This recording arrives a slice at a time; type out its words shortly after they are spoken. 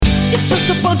just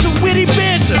a bunch of witty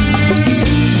banter.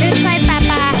 Goodbye,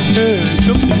 Papa. I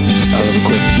have a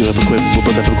quip. You have a quip. We'll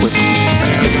both have a quip.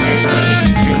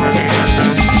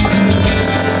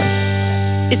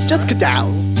 It's just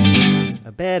cadals.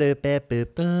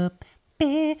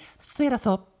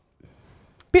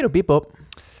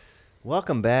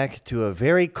 Welcome back to a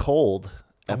very cold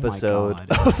episode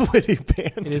God. of Witty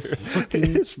Banter. It is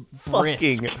fucking It's fucking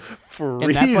brisk. freezing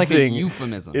And that's like a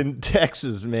euphemism. in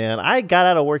Texas, man. I got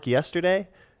out of work yesterday,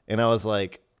 and I was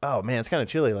like, "Oh man, it's kind of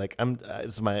chilly." Like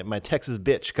it's my Texas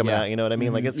bitch coming Yeah. out. You know what I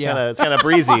mean? Like it's Yeah. kind of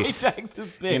breezy. My Texas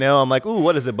bitch. You know, I'm like, "Ooh,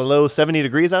 what is it? Below 70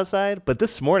 degrees outside?" But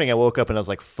this morning I woke up and I was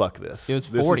like, "Fuck this." It was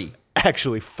This is 40.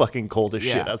 actually fucking cold as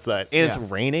shit Yeah. outside, and it's Yeah.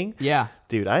 raining. Yeah.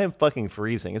 Dude, I am fucking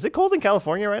freezing. Is it cold in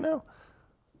California right now?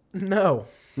 No.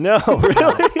 No,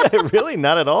 really? Really?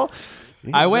 Not at all?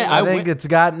 I think it's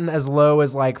gotten as low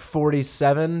as like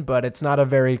 47, but it's not a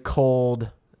very cold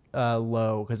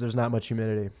low because there's not much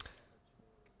humidity.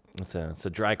 It's a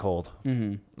dry cold.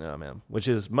 Mm-hmm. Oh, man. Which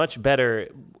is much better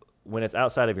when it's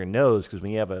outside of your nose, because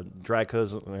when you have a dry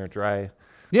cold or dry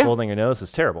cold in your nose,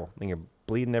 it's terrible. Then you're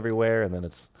bleeding everywhere, and then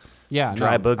it's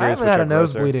dry boogers. I haven't which had are a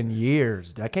nosebleed grosser. in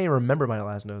years. I can't even remember my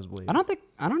last nosebleed. I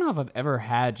don't know if I've ever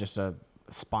had just a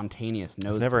spontaneous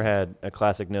nose. I've never had a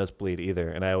classic nosebleed either,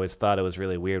 and I always thought it was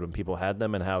really weird when people had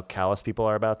them and how callous people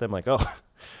are about them. Like, oh,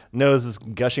 nose is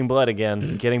gushing blood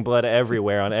again, getting blood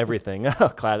everywhere on everything. Oh,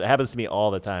 class. It happens to me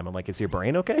all the time. I'm like, is your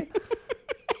brain okay?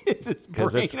 Is his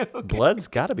Because brain okay? blood's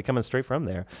got to be coming straight from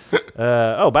there.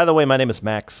 By the way, my name is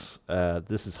Max.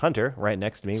 This is Hunter right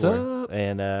next to me.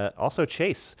 And also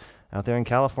Chase out there in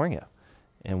California.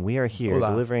 And we are here Hola.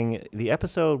 delivering the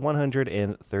episode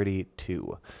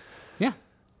 132. Yeah.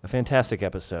 A fantastic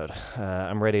episode.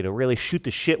 I'm ready to really shoot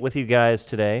the shit with you guys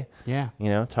today. Yeah. You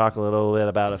know, talk a little bit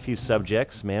about a few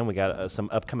subjects. Man, we got some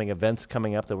upcoming events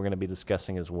coming up that we're going to be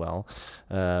discussing as well.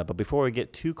 But before we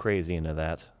get too crazy into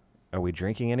that, are we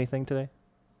drinking anything today?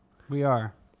 We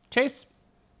are. Chase,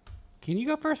 can you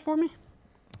go first for me?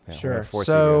 Yeah, we're Sure. gonna force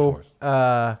you to go So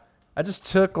first. I just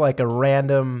took like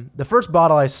the first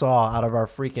bottle I saw out of our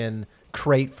freaking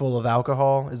crate full of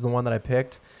alcohol is the one that I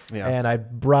picked. Yeah. And I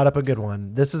brought up a good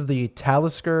one. This is the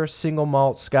Talisker Single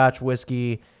Malt Scotch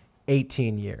Whiskey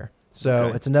 18 year. So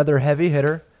Okay. it's another heavy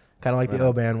hitter, kind of like the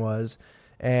Oban was.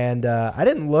 And I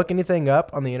didn't look anything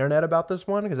up on the internet about this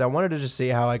one because I wanted to just see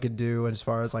how I could do as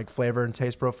far as like flavor and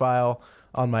taste profile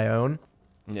on my own.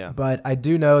 Yeah. But I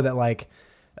do know that like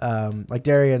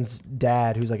Darian's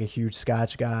dad, who's like a huge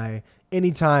Scotch guy,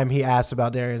 anytime he asks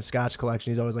about Darian's Scotch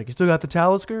collection, he's always like, "You still got the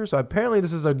Talisker?" So apparently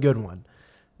this is a good one.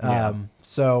 Yeah.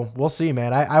 So we'll see,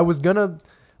 man. I was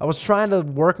trying to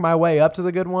work my way up to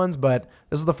the good ones, but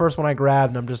this is the first one I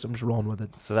grabbed, and I'm just rolling with it.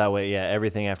 So that way, yeah,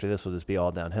 everything after this will just be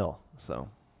all downhill. So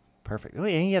perfect. Oh,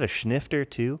 yeah, you had a schnifter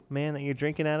too, man, that you're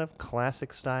drinking out of,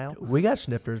 classic style. We got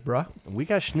schnifters, bro. We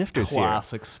got schnifters here.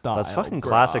 Classic style. That's fucking bro.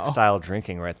 classic style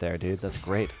drinking right there, dude. That's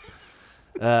great.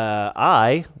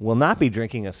 I will not be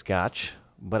drinking a scotch,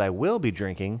 but I will be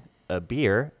drinking a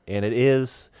beer, and it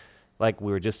is, like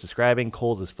we were just describing,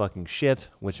 cold as fucking shit,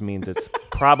 which means it's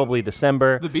probably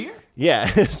December. The beer? Yeah,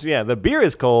 yeah. The beer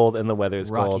is cold and the weather is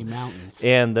Rocky cold. Mountains.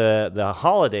 And the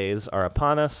holidays are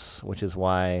upon us, which is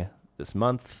why this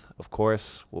month, of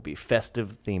course, will be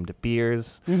festive themed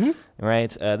beers. Mm-hmm.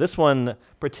 Right? This one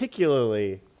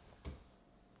particularly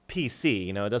PC.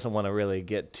 You know, it doesn't want to really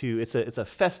get too. It's a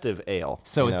festive ale.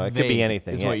 So you it's know, it could be vague,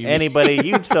 anything. is Yeah, what you mean. anybody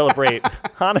you celebrate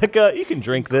Hanukkah, you can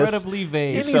drink this. Incredibly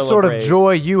vague. Any sort of celebrate.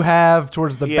 joy you have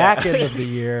towards the Yeah. back end of the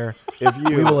year, If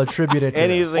you we will attribute it to this.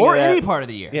 anything Or of that- any part of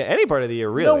the year. Yeah, any part of the year,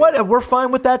 really. You know what? We're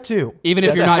fine with that too. Even if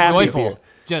That's you're a not happy joyful,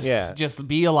 beer. Yeah. just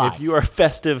be alive. If you are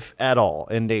festive at all,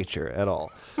 in nature at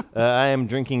all. I am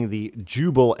drinking the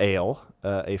Jubal Ale,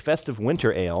 a festive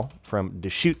winter ale from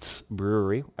Deschutes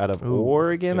Brewery out of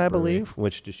Oregon, I believe,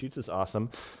 which Deschutes is awesome.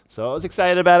 So I was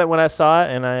excited about it when I saw it,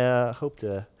 and I hope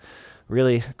to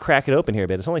really crack it open here a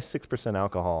bit. It's only 6%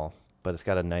 alcohol, but it's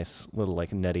got a nice little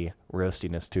like nutty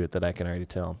roastiness to it that I can already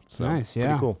tell. So Nice, pretty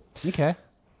yeah. cool. Okay.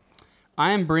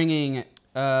 I am bringing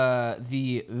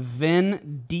the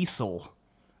Vin Diesel.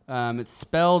 It's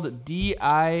spelled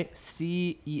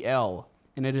Dicel,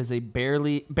 and it is a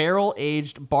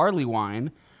barrel-aged barley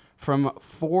wine from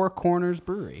Four Corners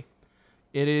Brewery.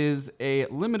 It is a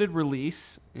limited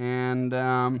release, and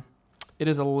it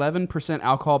is 11%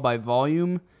 alcohol by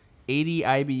volume, 80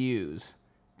 IBUs.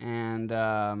 And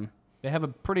they have a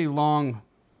pretty long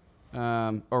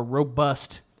or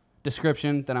robust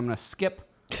description that I'm going to skip.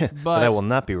 But That I will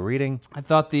not be reading. I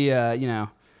thought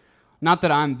not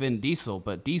that I'm Vin Diesel,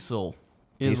 but Diesel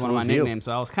is Diesel one of my is you. nicknames.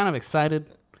 So I was kind of excited,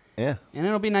 Yeah. and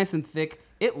it'll be nice and thick.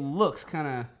 It looks kind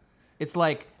of, It's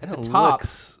like at the It top.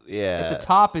 looks- yeah. At the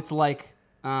top, it's like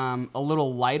a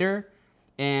little lighter,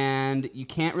 and you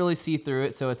can't really see through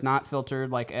it, so it's not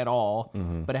filtered like at all.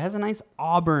 Mm-hmm. But it has a nice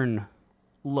auburn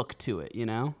look to it, you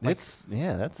know. That's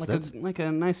Like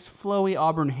a nice flowy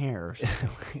auburn hair. Or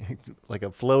something. like a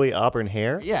flowy auburn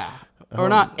hair. Yeah, or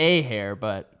not a hair,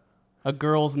 but a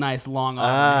girl's nice long auburn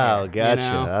Oh, hair. gotcha.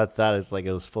 You know? I thought it's like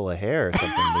it was full of hair or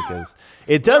something because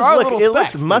it does are look. little It looks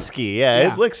specks, musky. Yeah,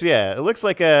 Yeah. it looks. Yeah, it looks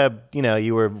like a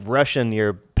you were rushing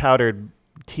your powdered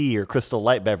tea or Crystal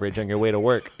Light beverage on your way to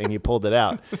work and you pulled it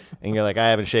out and you're like, I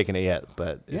haven't shaken it yet,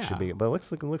 but it should Yeah. be. But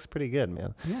it looks pretty good,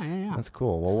 man. Yeah. That's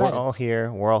cool. Well, Excited. we're all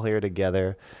here. We're all here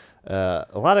together. A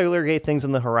lot of other great things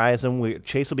on the horizon.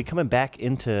 Chase will be coming back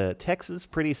into Texas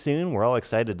pretty soon. We're all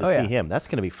excited to Oh, see yeah. him. That's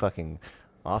gonna be fucking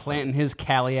awesome. Planting his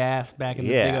Cali ass back in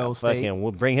the big old state. fucking,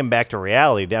 we'll bring him back to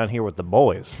reality down here with the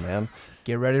boys, man.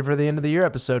 Get ready for the end of the year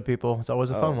episode, people. It's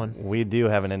always a fun one. We do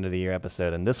have an end of the year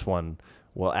episode, and this one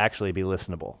will actually be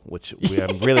listenable, which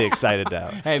I'm really excited to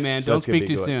have. Hey, man, So don't that's gonna speak be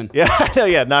too good. soon. Yeah, I know.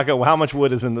 Yeah, knock on. How much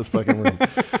wood is in this fucking room?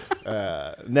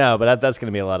 No, but that's going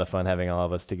to be a lot of fun having all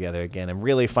of us together again, and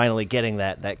really finally getting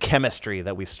that chemistry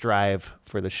that we strive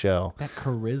for the show. That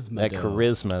charisma. That though.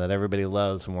 charisma that everybody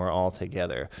loves when we're all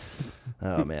together.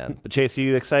 Oh man! But Chase, are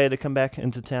you excited to come back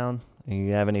into town?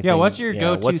 You have anything? Yeah, what's your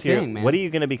go-to what's your- thing, man? What are you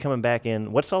going to be coming back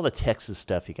in? What's all the Texas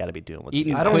stuff you got to be doing? What's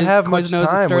Eating I don't Quiz- have much Quiznos and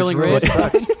time, Sterling which really Reis.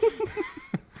 sucks.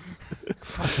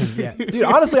 Fucking yeah, dude.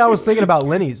 Honestly, I was thinking about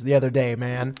Lenny's the other day,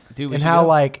 man, Dude, we and should how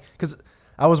go. because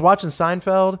I was watching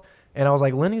Seinfeld, and I was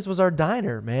like, Lenny's was our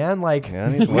diner, man. Like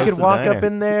Lenny's we was could the walk up diner.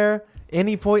 in there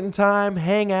any point in time,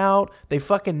 hang out. They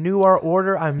fucking knew our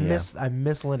order. I miss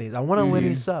Lenny's. I want a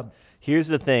Lenny's sub. Here's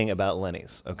the thing about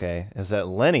Lenny's, okay? Is that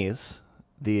Lenny's,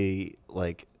 the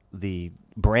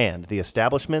brand, the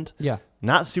establishment, Yeah.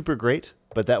 not super great,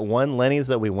 but that one Lenny's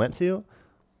that we went to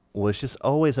was just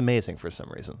always amazing for some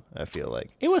reason, I feel like.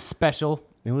 It was special.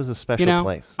 It was a special You know,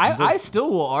 place. I still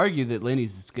will argue that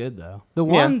Lenny's is good though. The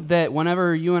one that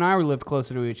whenever you and I lived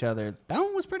closer to each other, that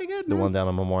one was pretty good. The man. one down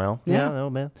on Memorial? Yeah. No,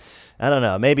 man. I don't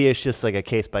know. Maybe it's just like a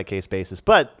case-by-case basis.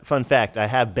 But, fun fact, I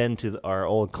have been to our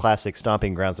old classic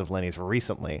stomping grounds of Lenny's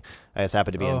recently. I just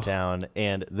happened to be in town,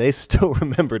 and they still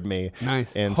remembered me.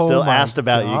 Nice. And Oh still my asked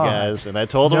about you God. guys. And I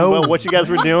told them No. about what you guys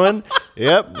were doing.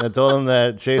 Yep. I told them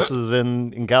that Chase was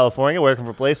in California working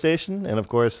for PlayStation. And, of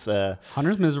course,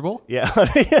 Hunter's miserable. yeah.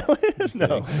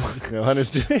 No, Hunter's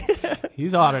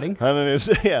He's auditing.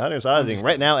 Hunter's auditing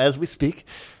right now as we speak.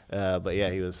 But yeah,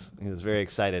 he was very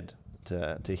excited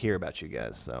to hear about you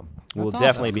guys. So we'll awesome.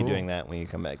 definitely That's be cool. doing that when you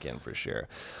come back in for sure.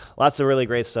 Lots of really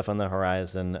great stuff on the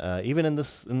horizon, even in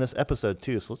this episode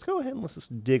too. So let's go ahead and let's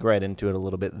just dig right into it a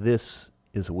little bit. This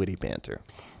is Witty Banter.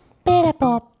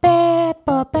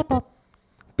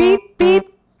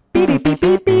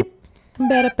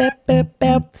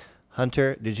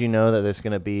 Hunter, did you know that there's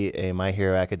going to be a My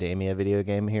Hero Academia video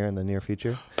game here in the near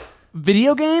future?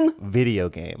 Video game? Video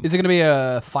game. Is it gonna be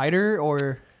a fighter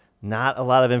or? Not a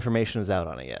lot of information is out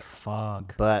on it yet,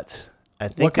 Fuck. but I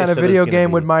think What they kind of said it's video gonna game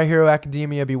be- would My Hero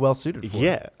Academia be well suited for?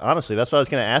 Yeah, honestly, that's what I was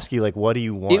going to ask you. Like, what do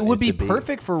you want? It would be to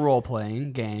perfect for role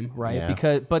playing game, right?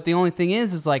 Yeah. But the only thing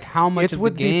is like how much It of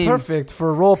would the game. be perfect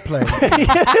for role playing.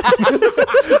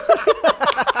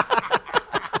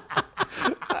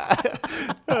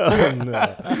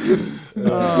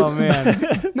 Oh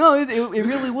man, no, it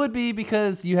really would be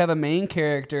because you have a main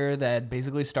character that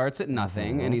basically starts at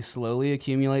nothing and he slowly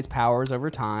accumulates powers over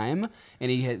time,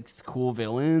 and he has cool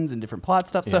villains and different plot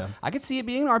stuff. So Yeah. I could see it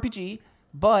being an RPG,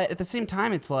 but at the same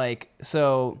time, it's like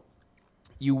so.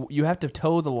 You have to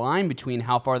toe the line between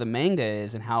how far the manga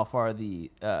is and how far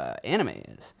the anime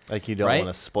is. Like, you don't right?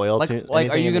 want to spoil Like, too, like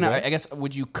are anything you in the gonna? game? I guess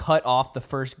would you cut off the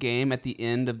first game at the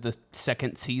end of the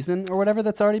second season or whatever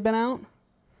that's already been out?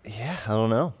 Yeah, I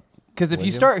don't know. Because if you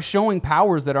start showing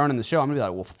powers that aren't in the show, I'm gonna be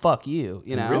like, well, fuck you,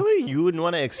 you know? Really? You wouldn't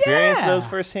want to experience Yeah. those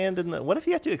firsthand? What if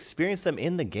you have to experience them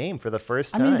in the game for the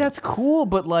first I time? mean, that's cool,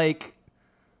 but like,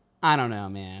 I don't know,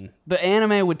 man. The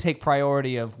anime would take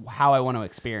priority of how I want to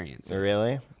experience it.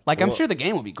 Really? Like, I'm Well, sure the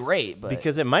game will be great, but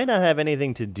because it might not have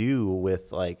anything to do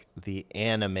with like the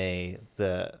anime,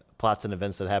 the plots and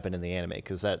events that happen in the anime,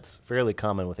 because that's fairly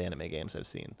common with anime games I've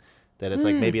seen. That it's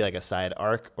like maybe like a side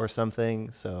arc or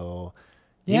something. So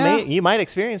Yeah. you might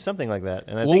experience something like that.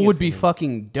 And I what think would it's be gonna-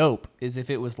 fucking dope is if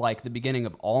it was like the beginning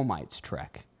of All Might's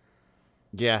trek.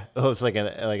 Yeah. Oh, it's like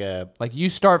a Like, you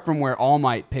start from where All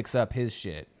Might picks up his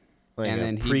shit. like and a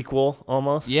then prequel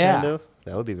almost. Yeah. Kind of.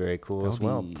 That would be very cool as would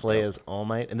well. be Play as All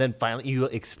Might, and then finally you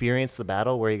experience the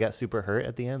battle where he got super hurt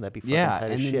at the end. That'd be fucking Yeah, tight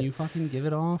and as then shit. you fucking give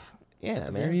it off. Yeah,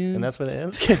 man. very end. And that's what it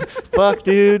is. Fuck,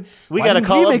 dude. We Why got to didn't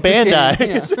call up make this game? Bandai.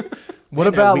 Yeah. What Yeah,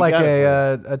 about we like got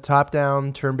it a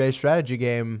top-down turn-based strategy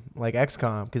game like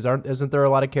XCOM? Because isn't there a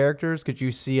lot of characters? Could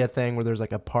you see a thing where there's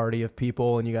like a party of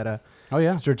people and you gotta Oh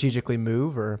yeah. strategically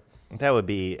move, or That would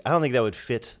be. I don't think that would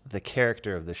fit the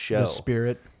character of the show. the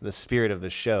spirit? The spirit of the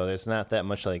show. There's not that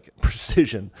much like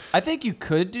precision. I think you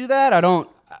could do that. I don't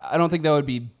think that would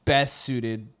be best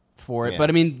suited for it. Yeah. But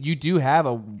I mean, you do have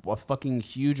a fucking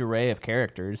huge array of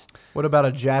characters. What about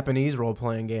a Japanese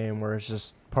role-playing game where it's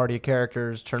just party of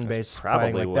characters, turn-based fighting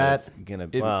Probably like what that? it's gonna.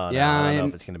 It- Well, yeah, no, I don't know I'm-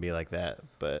 if it's gonna be like that,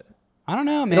 but I don't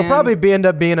know, man. It'll probably end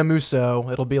up being a Muso.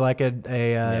 It'll be like a like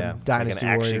an Dynasty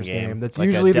action Warriors game. That's like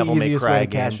a usually the Devil May easiest Cry way to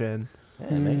game. cash in. yeah,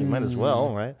 man, you might as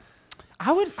well, right?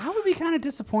 I would be kind of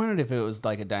disappointed if it was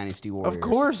like a Dynasty Warriors. Of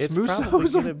course, It's Musos probably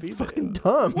are gonna be fucking that.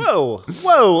 dumb.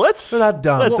 Whoa! Let's. They're not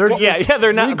dumb. let's- They're yeah, just- yeah,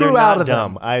 they're not. we grew they're out not of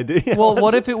dumb. them. I do. Well,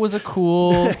 what if it was a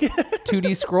cool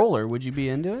 2D scroller? Would you be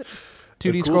into it?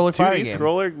 2D scroller fighting 2D game.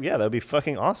 scroller. Yeah, that'd be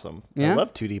fucking awesome. Yeah? I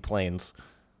love 2D planes.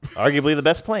 Arguably the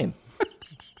best plane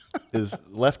is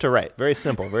left to right. Very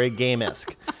simple. Very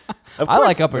game-esque. Of I course,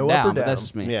 like up or no down, up or but that's down.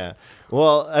 just me. Yeah.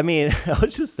 Well, I mean, I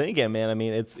was just thinking, man. I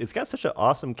mean, it's got such an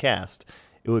awesome cast.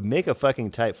 It would make a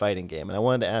fucking tight fighting game. And I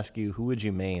wanted to ask you, who would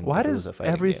you main? Why if it was does a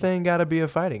fighting everything got to be a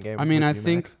fighting game? I mean, with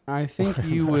you, Max? I think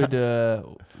you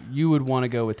would want to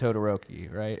go with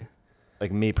Todoroki, right? game?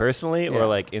 Like me personally, Yeah. or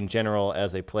like in general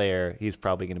as a player, he's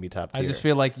probably going to be top tier. I just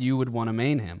feel like you would want to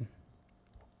main him.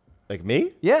 like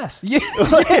me? Yes. Yes.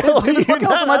 yes. Who the fuck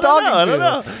else am I talking to? I don't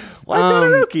know. Why Um,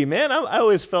 Todoroki, man? I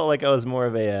always felt like I was more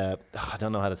of a. I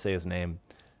don't know how to say his name.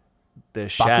 The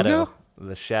shadow.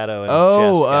 The shadow. In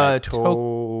Oh, his chest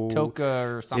guy. Toka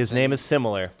or something. His name is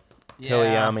similar. Yeah.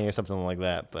 Toriyami or something like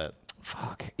that. But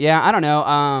Fuck. Yeah, I don't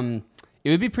know. It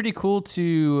would be pretty cool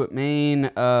to main.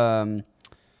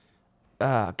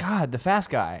 God, the fast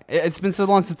guy. It's been so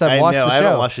long since I've watched I the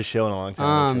haven't show. watched the show in a long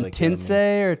time. It's really killing me.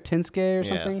 Tensei or Tensuke or Yeah,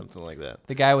 something. something like that.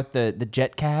 The guy with the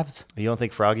jet calves. You don't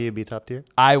think Froggy would be top tier?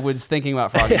 I was thinking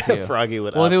about Froggy too. Froggy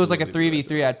would. Well, if it was like a absolutely be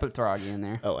 3v3, I'd put Froggy in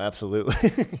there. Oh, absolutely.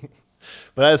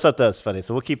 But I just thought that was funny.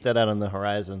 So we'll keep that out on the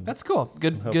horizon. That's cool.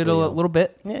 Good, Hopefully little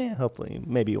bit. yeah, hopefully.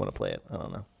 Maybe you want to play it. I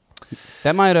don't know.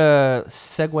 That might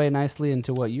segue nicely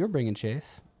into what you're bringing,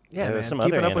 Chase. Yeah, There was man. some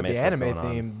Keeping other up with the anime stuff anime going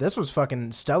on. theme. This was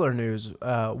fucking stellar news.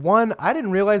 One, I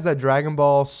didn't realize that Dragon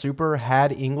Ball Super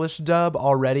had English dub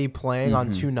already playing on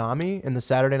Toonami in the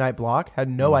Saturday night block. Had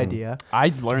no idea.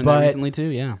 I learned But- that recently too.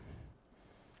 Yeah.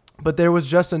 But there was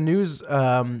just a news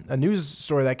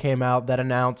story that came out that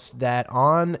announced that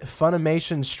on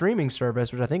Funimation streaming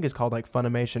service, which I think is called like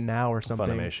Funimation Now or something.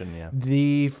 Funimation, yeah.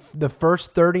 The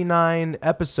first 39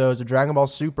 episodes of Dragon Ball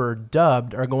Super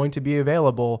dubbed are going to be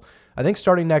available, I think,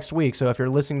 starting next week. So if you're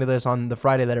listening to this on the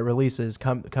Friday that it releases,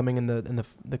 coming in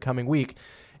the coming week.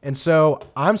 And so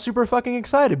I'm super fucking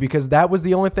excited because that was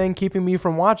the only thing keeping me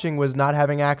from watching, was not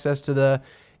having access to the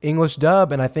English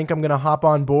dub. And I think I'm going to hop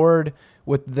on board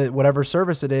with the whatever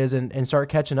service it is and start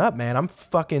catching up, man. I'm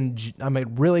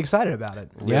really excited about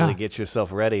it. Really Yeah. get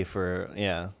yourself ready for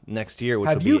next year. Which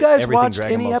Have will you be guys everything watched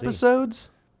Dragon any Ball Z. episodes?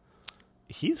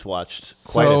 He's watched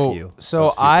quite a few. So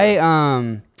of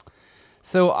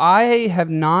Super. I have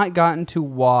not gotten to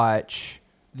watch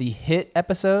the Hit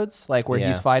episodes, like where Yeah.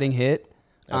 he's fighting Hit.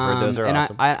 I've heard those are and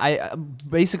awesome. I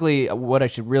basically what I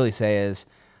should really say is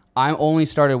I only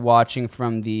started watching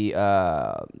from the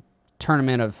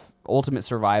Tournament of Ultimate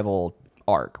Survival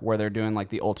arc, where they're doing like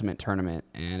the ultimate tournament,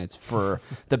 and it's for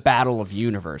the Battle of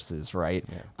Universes, right?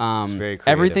 It's very creative.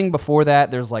 Everything before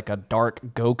that, there's like a Dark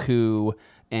Goku,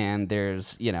 and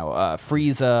there's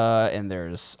Frieza, and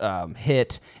there's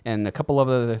Hit, and a couple of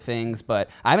other things, but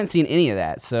I haven't seen any of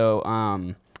that. So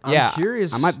yeah, I'm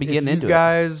curious. I might be getting if into you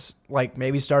guys, like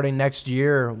maybe starting next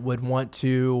year, would want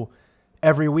to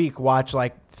every week watch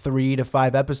like 3 to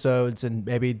 5 episodes and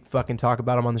maybe fucking talk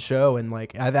about them on the show. And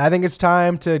like, I think it's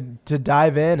time to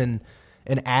dive in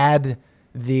and add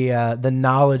the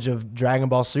knowledge of Dragon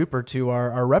Ball Super to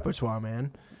our repertoire,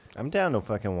 man. I'm down to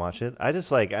fucking watch it. I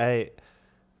just like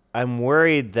I'm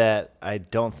worried that I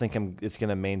don't think it's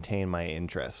gonna maintain my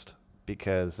interest,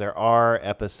 because there are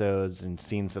episodes and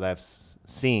scenes that I've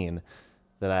seen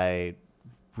that I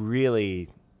really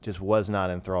just was not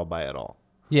enthralled by at all.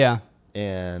 Yeah.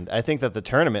 And I think that the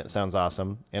tournament sounds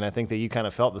awesome, and I think that you kind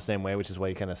of felt the same way, which is why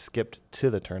you kind of skipped to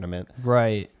the tournament.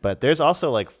 Right. But there's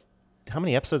also like, how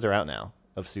many episodes are out now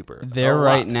of Super? They're A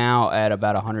right lot. now at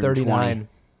about 120. 39.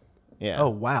 Yeah. Oh,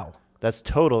 wow. That's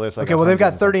total. There's like Okay, well, they've 100 got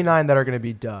and something 39 that are going to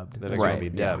be dubbed. that are Right, going to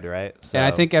be dubbed, right? So, And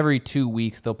I think every 2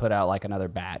 weeks they'll put out like another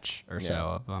batch or so Yeah.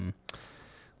 of them.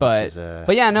 Which is,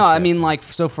 but yeah, no, I mean, interesting. like,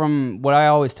 so from what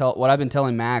I've been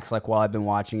telling Max, like, while I've been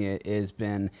watching it,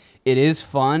 it is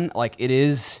fun. Like,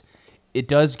 it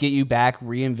does get you back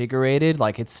reinvigorated.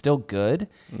 Like, it's still good.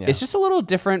 Yeah. It's just a little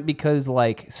different because,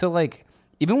 like,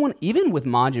 even with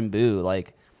Majin Buu,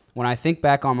 like, when I think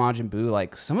back on Majin Buu,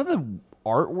 like, some of the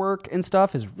artwork and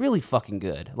stuff is really fucking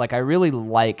good. Like, I really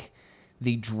like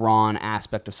the drawn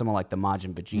aspect of some of like the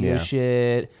Majin Vegeta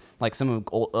shit, like some of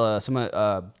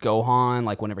Gohan,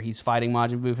 like whenever he's fighting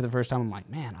Majin Buu for the first time, I'm like,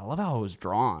 man, I love how it was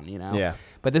drawn, you know? Yeah.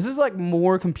 But this is like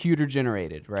more computer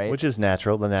generated, right? Which is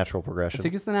natural, the natural I progression.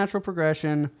 think it's the natural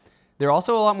progression. They're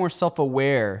also a lot more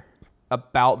self-aware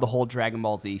about the whole Dragon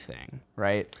Ball Z thing,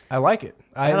 right? I like it.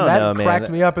 don't That know, man. cracked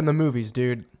me up in the movies,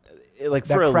 dude. Like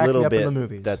that for a cracked me little up in bit, the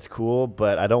movies. that's cool,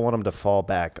 but I don't want them to fall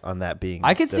back on that being.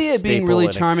 I could the see it being staple really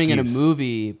and charming in a excuse.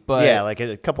 movie, but Yeah, like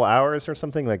a couple hours or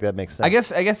something like that makes sense.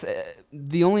 I guess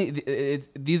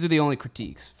these are the only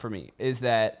critiques for me is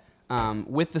that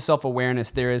with the self-awareness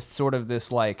there is sort of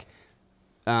this like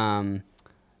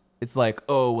it's like,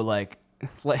 oh, well, like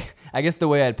I guess the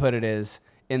way I'd put it is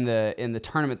in the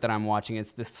tournament that I'm watching,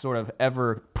 it's this sort of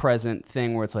ever present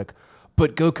thing where it's like,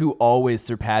 but Goku always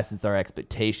surpasses our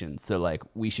expectations, so like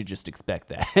we should just expect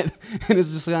that. And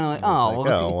it's just kind of like, oh,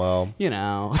 like, well, you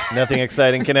know, nothing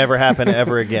exciting can ever happen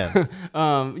ever again.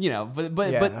 you know,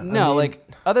 but Yeah, no, I mean- like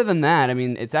other than that, I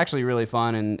mean, it's actually really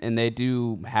fun, and they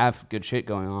do have good shit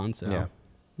going on. So Yeah.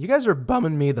 You guys are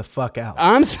bumming me the fuck out.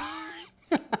 I'm sorry.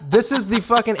 This is the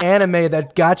fucking anime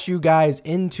that got you guys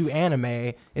into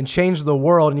anime and changed the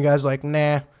world, and you guys are like,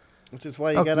 nah. Which is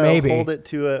why you Oh, gotta maybe. hold it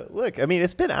to a look. I mean,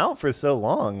 it's been out for so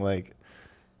long. Like,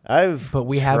 I've But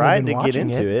we haven't tried been to get watching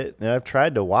into it, and I've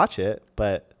tried to watch it,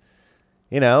 but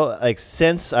you know, like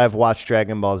since I've watched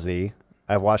Dragon Ball Z,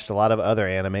 I've watched a lot of other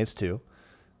animes too,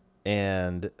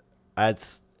 and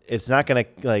it's not gonna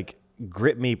like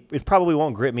grip me. It probably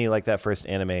won't grip me like that first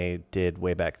anime did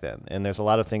way back then. And there's a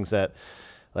lot of things that,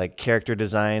 like character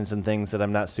designs and things that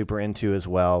I'm not super into as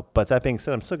well. But that being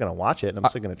said, I'm still gonna watch it and I'm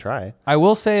still gonna try. I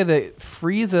will say that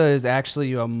Frieza is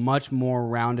actually a much more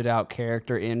rounded out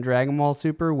character in Dragon Ball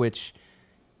Super, which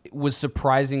was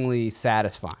surprisingly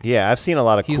satisfying. Yeah, I've seen a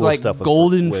lot of He's cool like stuff with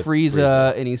Golden with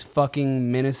Frieza, and he's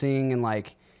fucking menacing, and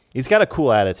like He's got a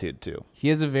cool attitude too. he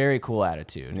has a very cool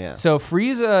attitude. Yeah. So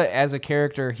Frieza as a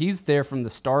character, he's there from the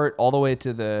start all the way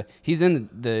to he's in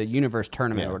the universe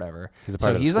tournament Yeah. or whatever. He's a part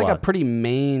so of the he's like a squad. pretty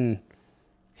main.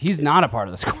 He's not a part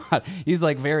of the squad. He's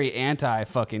like very anti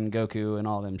fucking Goku and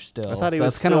all them still. I thought he so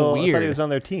was it's kind of still- weird. I thought he was on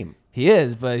their team. He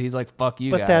is, but he's like, fuck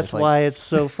you But guys. that's Like, why it's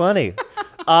so funny.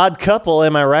 Odd couple,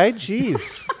 am I right?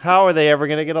 Jeez, how are they ever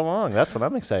gonna get along? That's what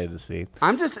I'm excited to see.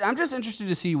 I'm just interested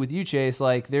to see with you, Chase.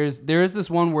 Like, there is this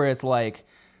one where it's like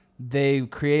they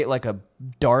create like a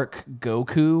dark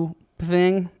Goku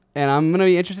thing, and I'm gonna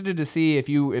be interested to see if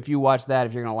you watch that,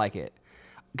 if you're gonna like it,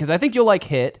 because I think you'll like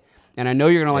Hit, and I know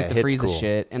you're gonna like the Hit's Frieza cool.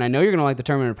 shit, and I know you're gonna like the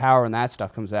Tournament of Power when that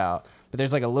stuff comes out. But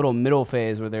there's like a little middle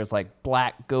phase where there's like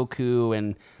Black Goku,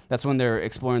 and that's when they're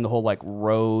exploring the whole like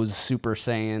Rose Super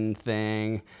Saiyan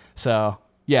thing. So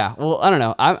yeah, well, I don't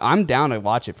know. I'm down to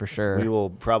watch it for sure. We will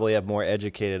probably have more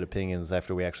educated opinions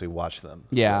after we actually watch them.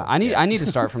 Yeah, So, I need to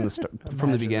start from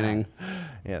from the beginning.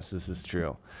 Yes, this is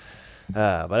true.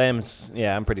 But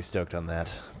I'm pretty stoked on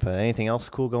that. But anything else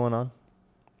cool going on?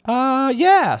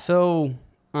 Yeah. So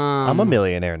I'm a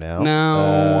millionaire now.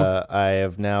 no. I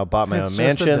have now bought my It's own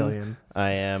just a mansion. billion.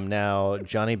 I am now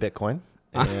Johnny Bitcoin,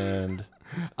 and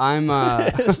I'm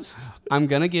I'm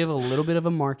gonna give a little bit of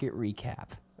a market recap,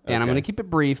 and I'm Okay. gonna keep it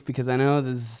brief because I know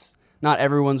this is not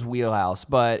everyone's wheelhouse,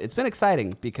 but it's been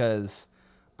exciting because,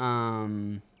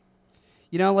 you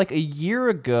know, like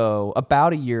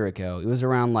about a year ago, it was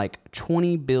around like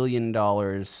 $20 billion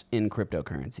in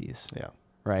cryptocurrencies. yeah, I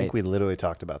Right. think we literally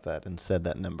talked about that and said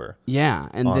that number. Yeah,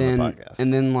 and on the then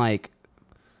podcast. like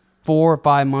 4 or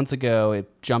 5 months ago,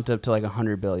 it jumped up to like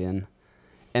 100 billion,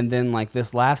 and then like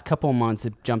this last couple of months,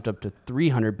 it jumped up to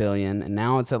 300 billion, and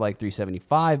now it's at like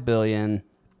 375 billion,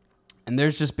 and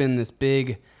there's just been this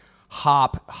big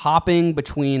hopping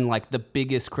between like the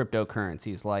biggest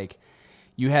cryptocurrencies. Like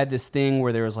you had this thing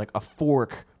where there was like a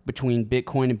fork between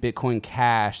Bitcoin and Bitcoin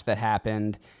Cash that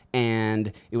happened.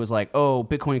 And it was like, oh,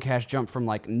 Bitcoin Cash jumped from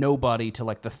like nobody to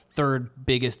like the third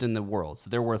biggest in the world. So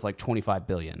they're worth like 25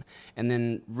 billion. And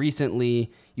then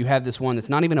recently you have this one that's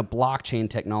not even a blockchain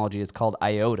technology. It's called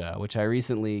IOTA, which I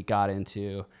recently got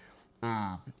into.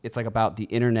 It's like about the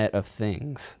Internet of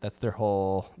Things. That's their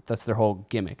whole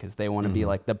gimmick, is they want to be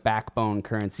like the backbone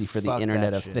currency for the Fuck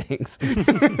Internet that of shit. Things.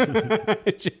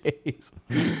 Jeez.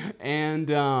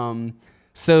 And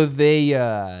so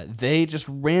they just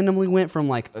randomly went from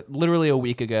like literally a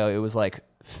week ago, it was like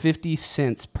 50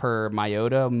 cents per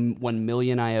myota, 1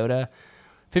 million iota.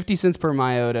 50 cents per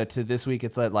myota to this week,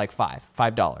 it's at like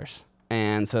 $5.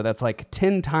 And so that's like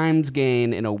 10 times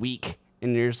gain in a week.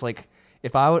 And you're just like,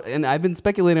 and I've been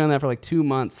speculating on that for like 2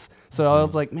 months. So I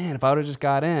was like, man, if I would have just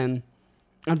got in,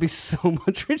 I'd be so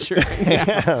much richer right now.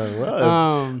 Yeah,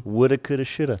 well, woulda, coulda,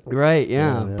 shoulda. Right,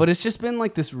 yeah. But it's just been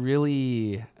like this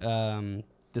really,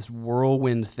 this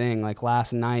whirlwind thing. Like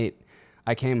last night,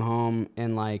 I came home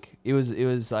and like it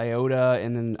was IOTA,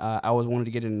 and then I wanted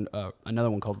to get in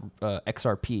another one called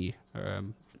XRP,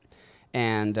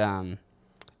 and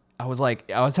I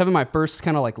was having my first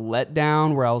kind of like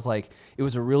letdown where I was like, it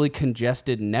was a really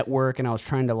congested network, and I was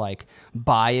trying to like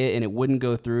buy it, and it wouldn't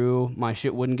go through. My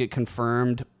shit wouldn't get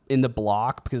confirmed in the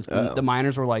block because the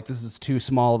miners were like, this is too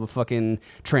small of a fucking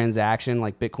transaction.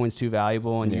 Like Bitcoin's too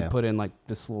valuable, and you put in like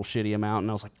this little shitty amount, and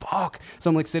I was like, fuck. So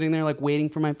I'm like sitting there like waiting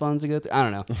for my funds to go through. I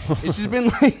don't know. It's just been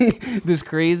like this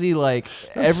crazy like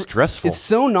stressful. It's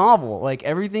so novel. Like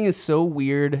everything is so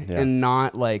weird and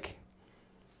not like.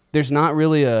 There's not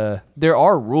really there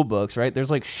are rule books, right? There's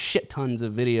like shit tons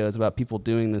of videos about people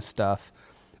doing this stuff,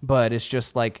 but it's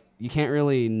just like, you can't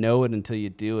really know it until you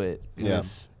do it. And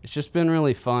it's just been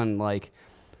really fun. Like,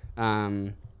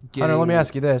 Hunter, let me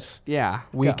ask you this. Yeah.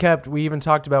 We even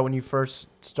talked about when you first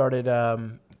started,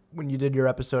 when you did your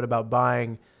episode about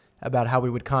buying, about how we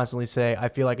would constantly say, I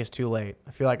feel like it's too late.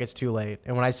 I feel like it's too late.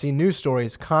 And when I see news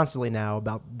stories constantly now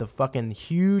about the fucking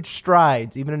huge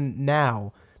strides, even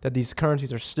now, that these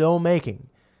currencies are still making,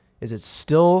 is it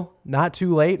still not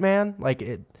too late, man? Like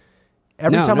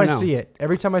every time I see it,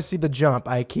 every time I see the jump,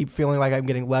 I keep feeling like I'm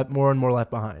getting more and more left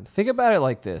behind. Think about it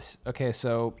like this. Okay,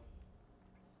 so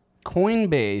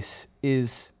Coinbase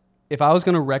is, if I was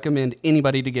going to recommend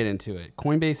anybody to get into it,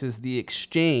 Coinbase is the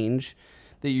exchange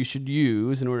that you should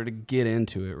use in order to get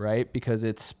into it, right? Because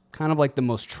it's kind of like the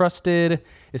most trusted,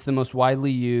 it's the most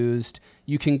widely used.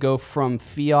 You can go from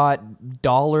fiat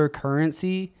dollar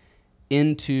currency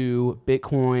into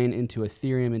Bitcoin, into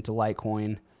Ethereum, into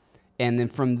Litecoin. And then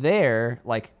from there,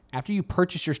 like after you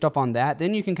purchase your stuff on that,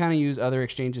 then you can kind of use other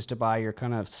exchanges to buy your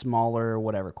kind of smaller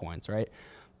whatever coins, right?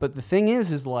 But the thing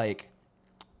is like,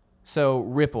 so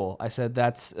Ripple, I said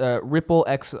that's Ripple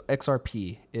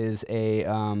XRP is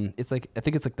it's like, I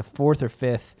think it's like the 4th or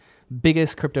 5th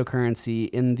biggest cryptocurrency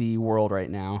in the world right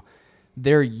now.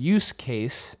 Their use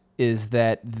case is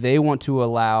that they want to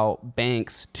allow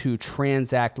banks to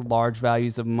transact large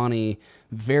values of money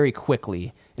very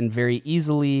quickly and very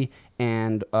easily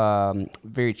and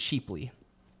very cheaply.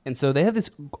 And so they have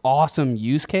this awesome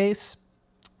use case.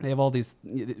 They have all these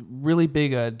really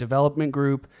big development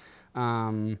group,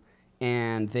 and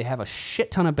they have a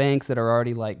shit ton of banks that are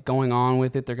already like going on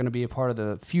with it. They're going to be a part of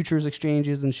the futures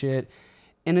exchanges and shit.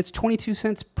 And it's 22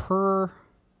 cents per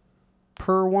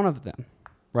one of them,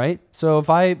 right? So if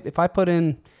I put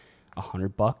in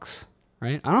 $100,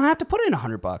 right? I don't have to put in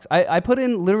 $100. I put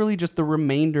in literally just the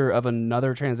remainder of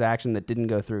another transaction that didn't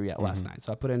go through yet last night.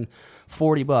 So I put in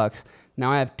 $40.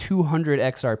 Now I have 200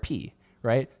 XRP,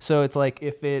 right? So it's like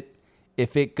if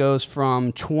it goes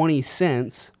from 20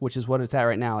 cents, which is what it's at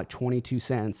right now, like 22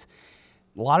 cents,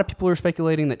 a lot of people are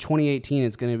speculating that 2018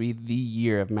 is going to be the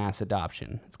year of mass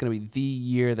adoption. It's going to be the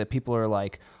year that people are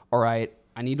like, all right,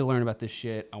 I need to learn about this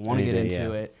shit. I want to get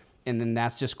into it. And then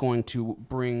that's just going to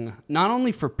bring, not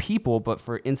only for people, but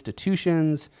for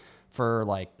institutions, for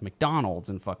like McDonald's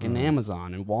and fucking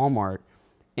Amazon and Walmart.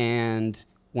 And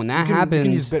when that happens... You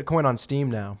can use Bitcoin on Steam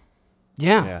now.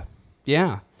 Yeah.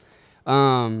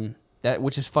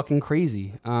 Which is fucking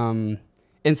crazy.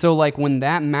 And so like when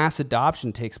that mass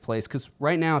adoption takes place, because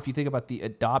right now if you think about the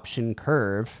adoption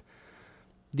curve,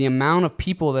 the amount of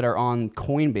people that are on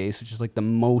Coinbase, which is like the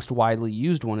most widely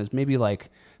used one, is maybe like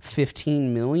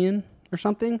 15 million or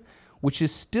something, which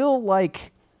is still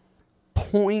like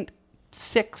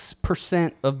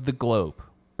 0.6% of the globe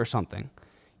or something.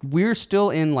 We're still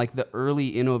in like the early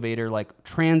innovator, like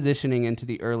transitioning into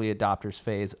the early adopters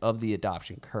phase of the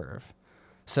adoption curve.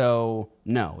 So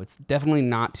no, it's definitely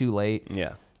not too late.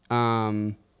 Yeah.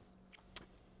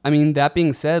 I mean, that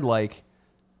being said, like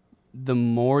the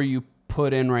more you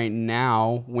put in right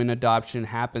now, when adoption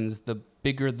happens, the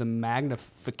bigger the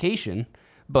magnification.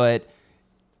 But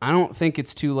I don't think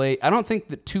it's too late. I don't think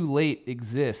that too late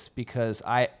exists because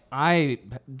I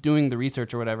doing the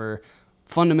research or whatever,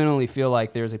 fundamentally feel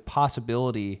like there's a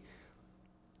possibility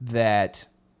that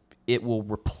it will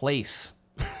replace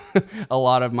a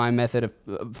lot of my method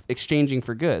of exchanging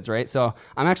for goods, right? So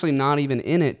I'm actually not even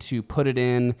in it to put it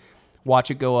in, watch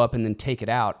it go up, and then take it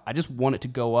out. I just want it to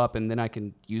go up, and then I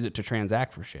can use it to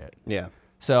transact for shit. Yeah.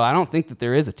 So I don't think that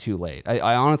there is a too late.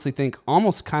 I honestly think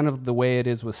almost kind of the way it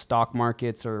is with stock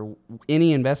markets or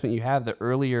any investment you have, the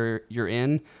earlier you're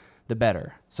in, the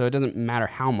better. So it doesn't matter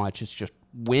how much, it's just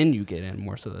when you get in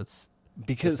more. So that's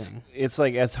because it's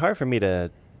like, it's hard for me to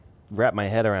wrap my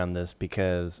head around this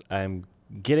because I'm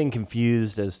getting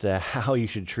confused as to how you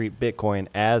should treat Bitcoin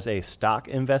as a stock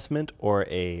investment or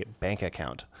a bank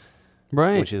account.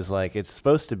 right. Which is like, it's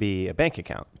supposed to be a bank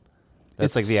account.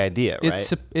 That's like the idea,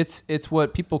 right? It's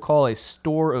what people call a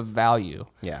store of value.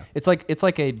 Yeah. It's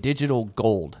like a digital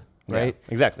gold, right?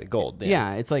 Yeah, exactly. Gold.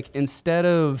 Yeah. It's like instead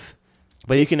of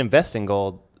But you can invest in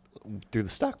gold through the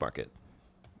stock market,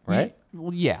 right?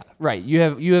 Well, yeah, right. You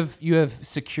have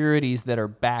securities that are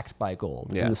backed by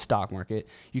gold Yeah. in the stock market.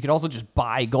 You could also just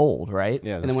buy gold, right?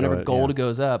 Yeah, and then just whenever go- gold yeah.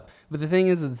 goes up, but the thing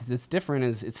is it's different.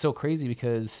 Is it's so crazy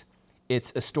because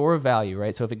it's a store of value,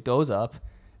 right? So if it goes up,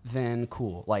 then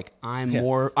cool. Like I'm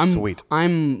sweet.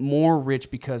 I'm more rich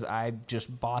because I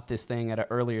just bought this thing at an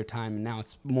earlier time and now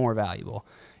it's more valuable.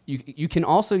 You can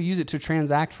also use it to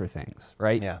transact for things,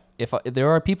 right? Yeah. If there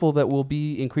are people that will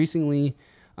be increasingly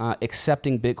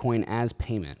accepting Bitcoin as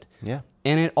payment. Yeah.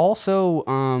 And it also,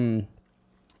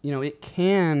 it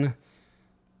can.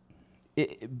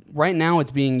 Right now,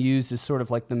 it's being used as sort of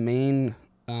like the main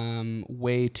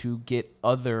way to get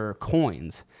other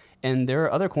coins, and there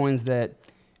are other coins that,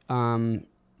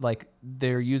 like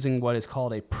they're using what is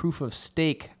called a proof of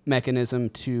stake mechanism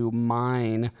to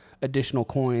mine additional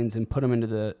coins and put them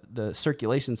into the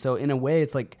circulation. So in a way,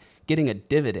 it's like getting a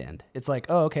dividend. It's like,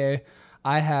 oh, okay,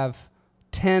 I have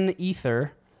 10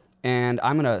 Ether. And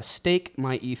I'm going to stake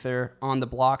my Ether on the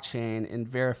blockchain and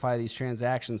verify these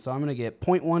transactions. So I'm going to get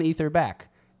 0.1 Ether back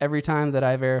every time that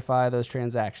I verify those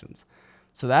transactions.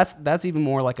 So that's even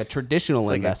more like a traditional It's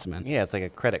like investment. it's like a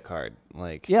credit card.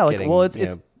 Like Yeah, like getting, well, you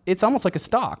know, it's almost like a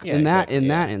stock Yeah, in exactly,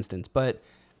 that instance. But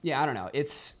yeah, I don't know.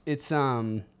 It's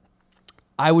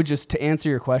I would just, to answer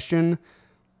your question.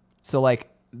 So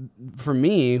like for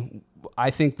me,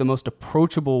 I think the most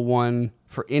approachable one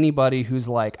for anybody who's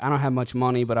like, I don't have much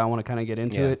money, but I want to kind of get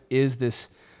into it, is this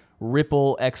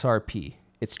Ripple XRP.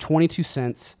 It's 22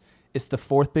 cents. It's the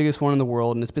fourth biggest one in the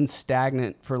world, and it's been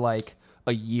stagnant for like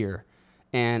a year.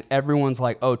 And everyone's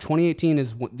like, oh, 2018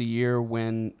 is the year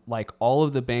when like all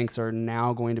of the banks are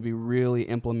now going to be really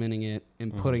implementing it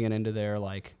and putting it into their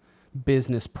like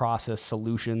business process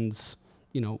solutions,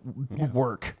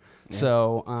 work. Yeah.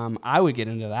 So I would get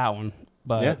into that one.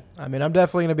 But Yeah. I mean, I'm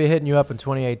definitely going to be hitting you up in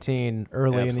 2018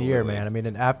 early in the year, Absolutely. man. I mean,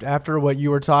 and after what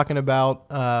you were talking about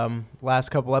last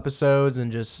couple episodes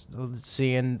and just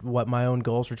seeing what my own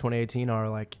goals for 2018 are,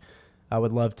 like, I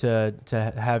would love to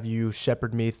have you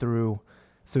shepherd me through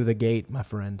the gate, my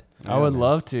friend. I would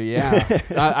love to, yeah.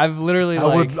 I've literally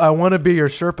I want to be your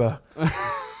Sherpa.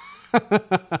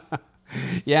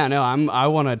 Yeah, no, I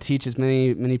want to teach as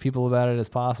many people about it as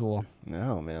possible.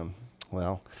 No, man.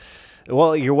 Well,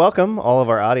 you're welcome, all of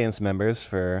our audience members,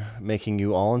 for making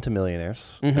you all into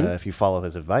millionaires. If you follow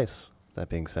his advice. That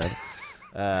being said,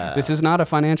 This is not a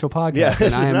financial podcast, yeah, and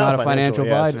this I is am not a financial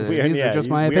yes. advisor. These are just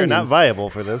my We are opinions. not viable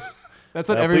for this. That's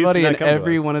what please everybody do not in come to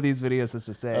every us. one of these videos has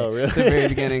to say. Oh, really? At the very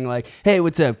beginning, like, hey,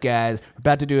 what's up, guys? We're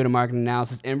about to do a market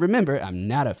analysis. And remember, I'm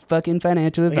not a fucking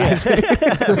financial advisor.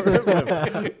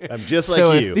 I'm just so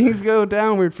like if you. things go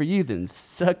downward for you, then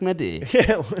suck my dick.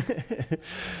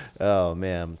 Oh,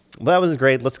 man. Well, that was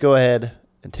great. Let's go ahead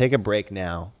and take a break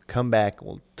now. Come back.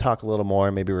 We'll talk a little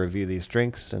more, maybe review these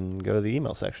drinks and go to the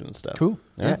email section and stuff. Cool.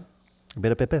 All right.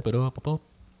 Bit. Bip,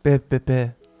 bip,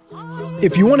 bip.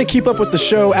 If you want to keep up with the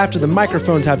show after the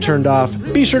microphones have turned off,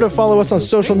 be sure to follow us on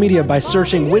social media by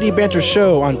searching Witty Banter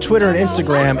Show on Twitter and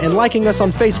Instagram and liking us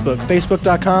on Facebook,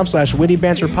 facebook.com/Witty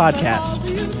Banter Podcast.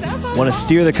 Want to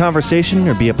steer the conversation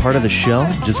or be a part of the show?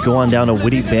 Just go on down to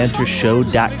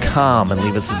wittybantershow.com and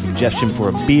leave us a suggestion for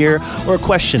a beer or a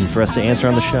question for us to answer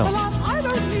on the show.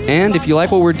 And if you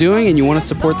like what we're doing and you want to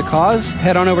support the cause,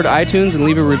 head on over to iTunes and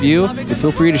leave a review, and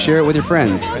feel free to share it with your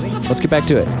friends. Let's get back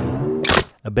to it.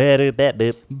 A better bet,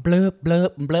 bip. Blup,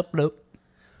 blup, blup, blup.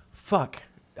 Fuck.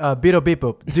 Beetle beep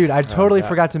boop. Dude, I totally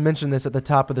forgot to mention this at the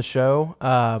top of the show.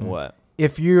 What?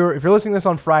 If you're listening to this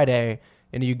on Friday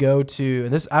and you go to,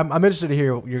 and this, I'm interested to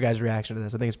hear your guys' reaction to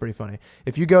this. I think it's pretty funny.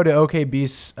 If you go to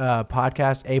OKB's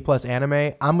podcast, A Plus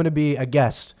Anime, I'm going to be a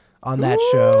guest on that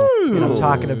show, and I'm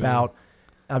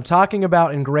talking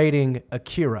about and grading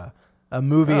Akira, a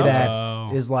movie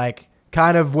that is like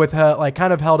kind of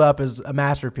held up as a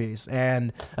masterpiece.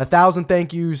 And 1,000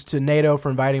 thank yous to NATO for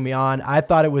inviting me on. I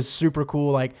thought it was super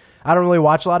cool. Like, I don't really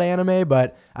watch a lot of anime,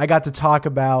 but I got to talk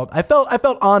about. I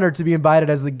felt honored to be invited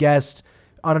as the guest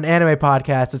on an anime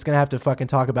podcast that's gonna have to fucking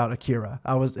talk about Akira.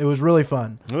 It was really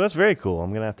fun. Well, that's very cool.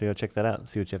 I'm gonna have to go check that out and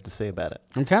see what you have to say about it.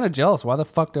 I'm kind of jealous. Why the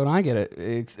fuck don't I get it?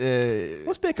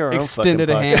 Let's make our own Extended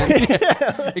a fucking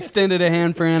podcast. hand. Extended a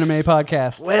hand for anime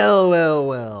podcasts.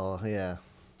 Well. Yeah.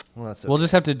 Well, that's okay. We'll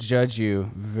just have to judge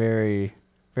you very,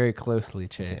 very closely,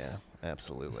 Chase. Yeah,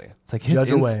 absolutely. It's like his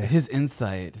Judge away. his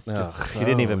insight. Is just He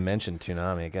didn't even mention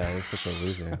Toonami, guy. He's such a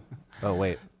loser. Oh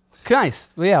wait.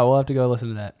 nice. Well, yeah, we'll have to go listen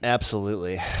to that.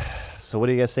 Absolutely. So, what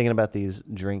are you guys thinking about these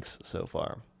drinks so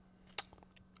far?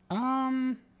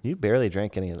 You barely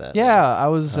drank any of that. Yeah, I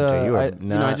was. Okay, you are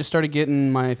I just started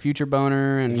getting my future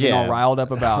boner and getting all riled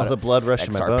up about the blood rush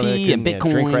to my boner. XRP and Couldn't,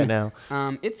 Bitcoin. drink right now.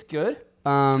 It's good.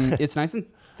 It's nice and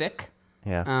thick.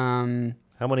 Yeah. Um,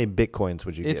 How many bitcoins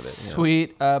would you give it? it's You know?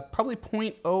 sweet. Probably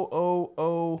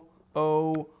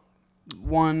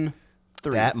 0.00001.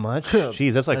 That much?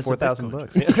 Jeez, that's like That's a 4,000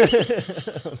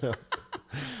 Bitcoin.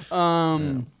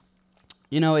 bucks.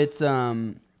 You know, it's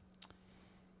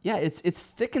it's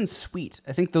thick and sweet.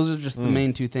 I think those are just the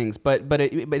main two things. But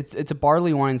it's a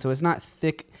barley wine, so it's not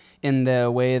thick in the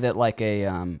way that like a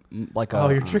Oh,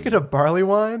 you're drinking a barley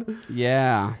wine?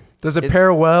 yeah. Does it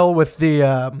pair well with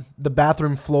the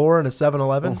bathroom floor in a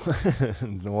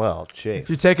 7-Eleven? Well, Chase. If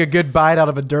you take a good bite out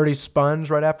of a dirty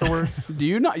sponge right afterwards? Do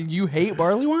you hate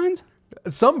barley wines?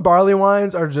 Some barley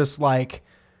wines are just like,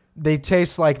 they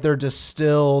taste like they're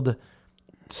distilled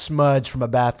smudge from a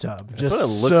bathtub. Just what it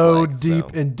looks so like, deep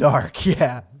though. and dark.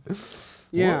 Yeah.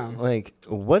 Yeah.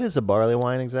 What is a barley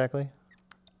wine exactly?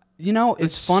 You know,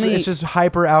 it's funny. It's just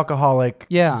hyper alcoholic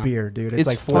Yeah. beer, dude. It's It's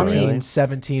like funny. 14,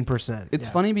 17%. It's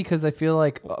Yeah. funny because I feel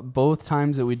like both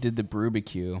times that we did the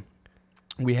Brewbecue,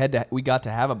 we got to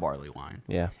have a barley wine.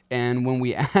 Yeah. And when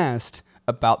we asked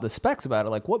about the specs about it,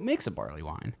 like what makes a barley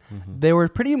wine, they were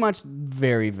pretty much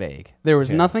very vague. There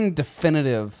was nothing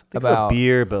definitive Think of a about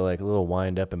beer, but like a little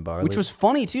wind up in barley. which was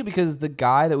funny too because the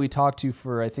guy that we talked to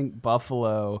for I think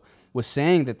Buffalo was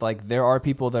saying that like there are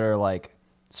people that are like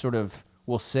sort of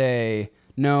will say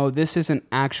no, this isn't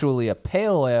actually a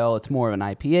pale ale, it's more of an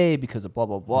IPA because of blah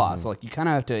blah blah. So like you kind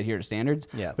of have to adhere to standards.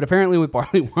 Yeah. But apparently with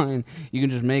barley wine, you can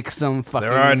just make some fucking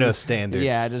There are no standards.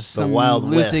 Yeah, just The some Wild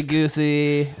West. loosey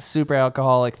goosey, super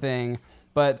alcoholic thing.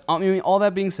 But I mean, all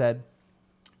that being said,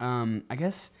 I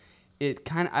guess it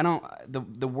kind of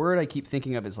the word I keep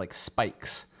thinking of is like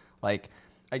spikes. Like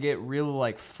I get real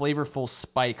like flavorful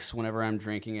spikes whenever I'm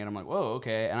drinking it. I'm like, whoa,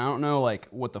 okay. And I don't know like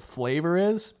what the flavor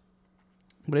is,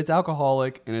 but it's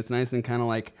alcoholic and it's nice and kind of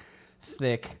like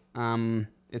thick.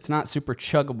 It's not super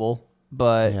chuggable,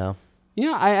 but Yeah. you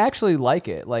know, I actually like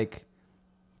it. Like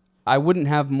I wouldn't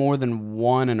have more than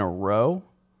one in a row,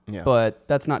 Yeah. but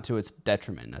that's not to its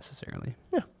detriment necessarily.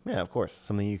 Yeah, of course.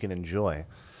 Something you can enjoy.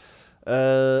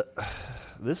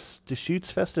 This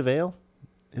Deschutes Festive Ale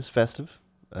is festive.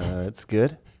 It's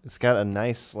good. It's got a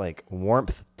nice like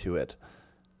warmth to it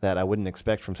that I wouldn't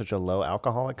expect from such a low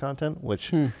alcoholic content,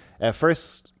 which at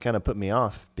first kind of put me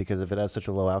off because if it has such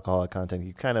a low alcoholic content,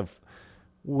 you kind of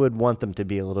would want them to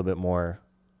be a little bit more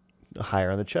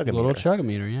higher on the chuggometer. Little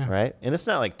chuggometer, yeah. Right? And it's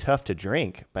not like tough to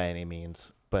drink by any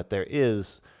means, but there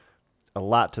is a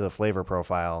lot to the flavor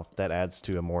profile that adds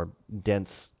to a more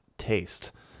dense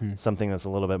taste. Something that's a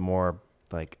little bit more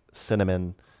like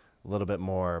cinnamon, a little bit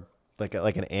more like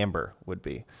an amber would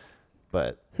be.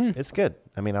 But it's good.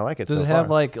 I mean, I like it. Does so it have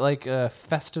far. like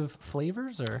festive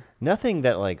flavors or? Nothing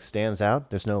that like stands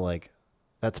out? There's no like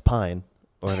that's pine,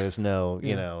 or there's no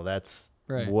you know that's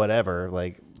Right. whatever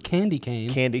like Candy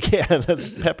cane. candy. Yeah, that's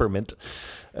peppermint.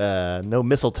 No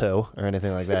mistletoe or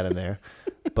anything like that in there.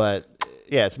 But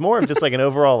yeah, it's more of just like an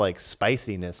overall like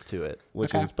spiciness to it,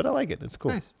 which Okay. is. But I like it. It's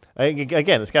cool. Nice.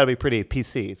 Again, it's got to be pretty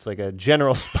PC. It's like a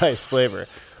general spice flavor.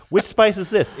 Which spice is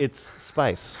this? It's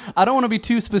spice. I don't want to be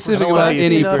too specific don't wanna about be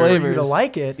any enough for you flavors. to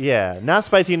like it. Yeah, not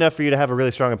spicy enough for you to have a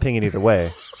really strong opinion either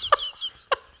way.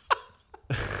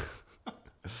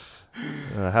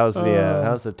 How's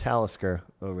the Talisker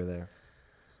over there?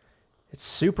 It's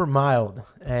super mild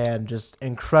and just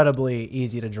incredibly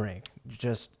easy to drink.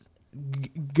 Just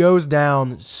goes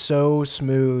down so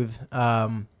smooth.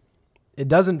 It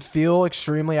doesn't feel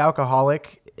extremely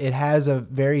alcoholic. It has a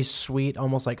very sweet,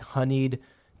 almost like honeyed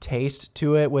taste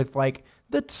to it with like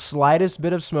the slightest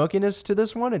bit of smokiness to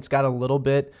this one. It's got a little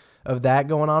bit of that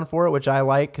going on for it, which I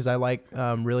like because I like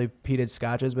really peated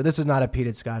scotches. But this is not a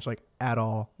peated scotch like at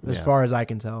all, as Yeah. far as I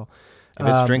can tell. If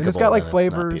it's And drinkable, it's got like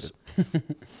then it's not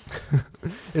flavors.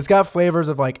 It's got flavors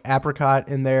of like apricot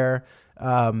in there,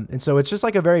 and so it's just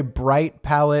like a very bright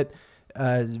palate.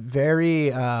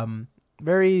 Very.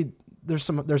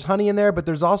 There's honey in there, but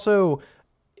there's also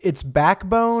its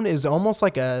backbone is almost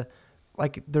like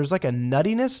there's like a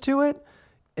nuttiness to it.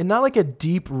 not like a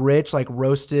deep, rich, like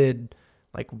roasted,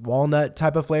 like walnut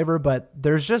type of flavor, but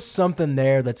there's just something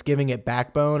there that's giving it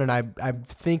backbone. And I'm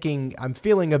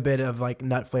feeling a bit of like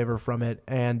nut flavor from it.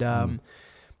 And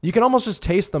you can almost just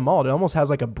taste the malt. It almost has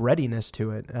like a breadiness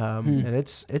to it. And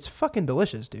it's fucking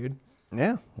delicious, dude.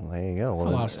 Yeah, well, there you go. That's a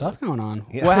lot of stuff going on.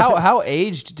 Yeah. Well, how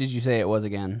aged did you say it was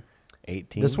again?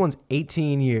 18. This one's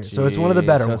 18 years. So it's one of the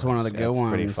better So ones. it's one of the good That's ones.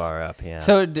 pretty far up, yeah.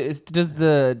 So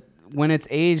when it's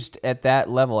aged at that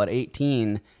level at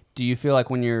 18, do you feel like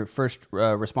when your first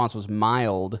response was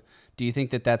mild, do you think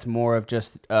that that's more of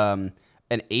just an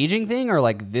aging thing, or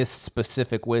like this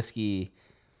specific whiskey,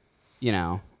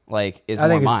 like is I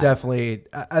think more it's mild?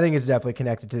 I think it's definitely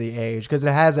connected to the age, because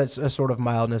it has a sort of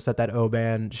mildness that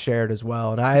Oban shared as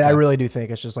well. And I really do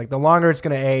think it's just like the longer it's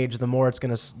going to age, the more it's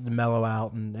going to mellow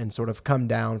out and sort of come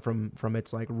down from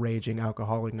its like raging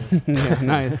alcoholicness. Yeah,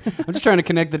 nice. I'm just trying to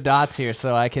connect the dots here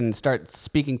so I can start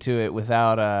speaking to it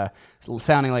without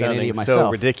sounding like an idiot myself.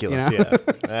 So ridiculous, yeah.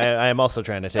 I am also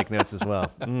trying to take notes as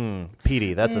well.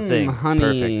 Petey, that's a thing. Honey.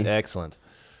 Perfect, excellent.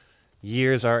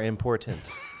 Years are important.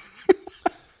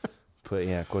 Put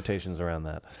quotations around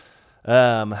that.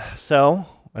 So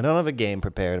I don't have a game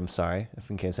prepared. I'm sorry, if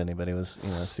in case anybody was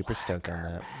super stoked on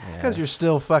that. It's because you're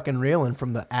still fucking reeling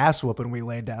from the ass whooping we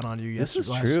laid down on you This is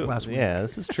yesterday. true. Last week. Yeah,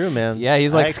 this is true, man. Yeah,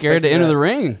 he's like scared to enter the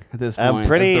ring at this point. I'm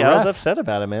pretty. as the I was ref. upset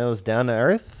about it, man. It was down to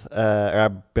earth. Or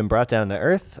I've been brought down to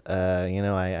earth. I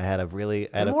had a really.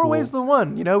 In more ways than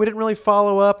one. We didn't really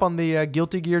follow up on the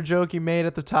Guilty Gear joke you made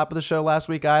at the top of the show last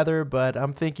week either, but I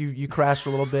think you crashed a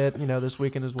little bit, this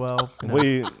weekend as well.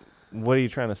 What are you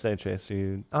trying to say, Chase?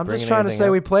 I'm just trying to say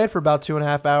we played for about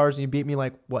 2.5 hours and you beat me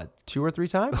like, what, 2 or 3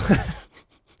 times?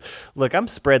 Look, I'm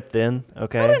spread thin,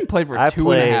 okay? I didn't play for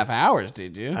 2.5 hours,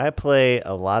 did you? I play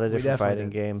a lot of different definitely fighting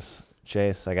did. games,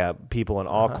 Chase. I got people in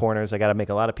all corners. I got to make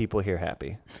a lot of people here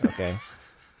happy, okay?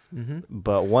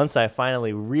 But once I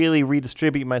finally really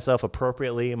redistribute myself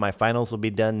appropriately, my finals will be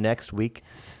done next week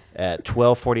at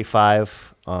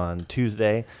 12:45 on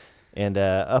Tuesday. And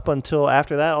up until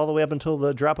after that, all the way up until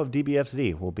the drop of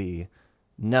DBFZ, will be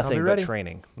nothing but ready.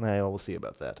 training. We'll see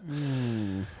about that.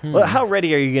 Well, how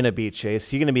ready are you going to be,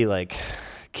 Chase? You going to be like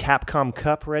Capcom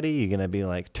Cup ready? You going to be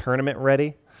like tournament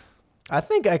ready? I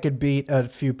think I could beat a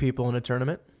few people in a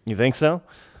tournament. You think so?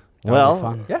 That would be Well,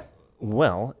 fun. Yeah.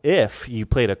 well, if you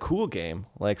played a cool game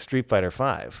like Street Fighter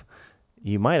V,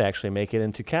 you might actually make it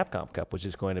into Capcom Cup, which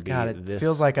is going to be God, it this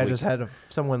feels like I week. just had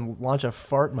someone launch a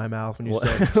fart in my mouth when you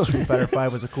said Street Fighter V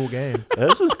was a cool game.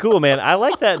 This is cool, man. I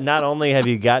like that not only have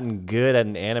you gotten good at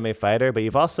an anime fighter, but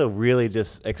you've also really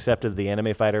just accepted the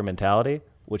anime fighter mentality,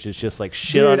 which is just like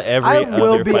shit on every I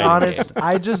will other be fighting honest. game.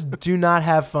 I just do not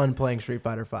have fun playing Street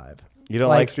Fighter V. You don't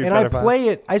like Street and Fighter I V? play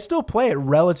it. I still play it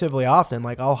relatively often.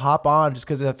 Like I'll hop on just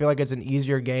because I feel like it's an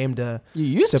easier game to You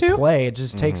used to. play. It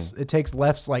just takes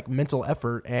less like mental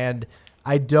effort, and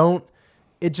I don't.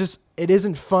 It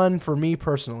isn't fun for me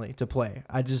personally to play.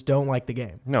 I just don't like the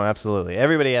game. No, absolutely.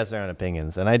 Everybody has their own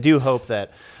opinions, and I do hope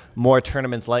that more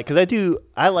tournaments because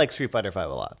I like Street Fighter V a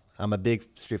lot. I'm a big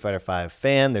Street Fighter V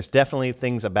fan. There's definitely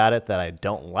things about it that I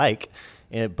don't like.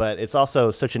 But it's also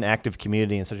such an active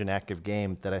community and such an active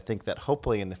game that I think that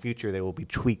hopefully in the future they will be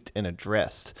tweaked and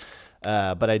addressed.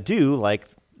 But I do like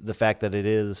the fact that it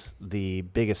is the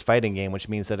biggest fighting game, which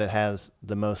means that it has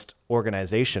the most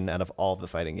organization out of all of the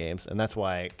fighting games. And that's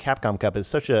why Capcom Cup is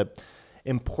such a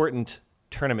important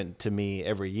tournament to me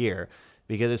every year,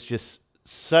 because it's just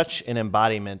such an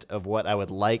embodiment of what I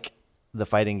would like the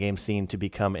fighting game scene to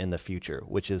become in the future,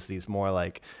 which is these more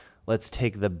like, let's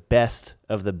take the best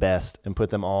of the best and put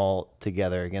them all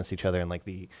together against each other. And like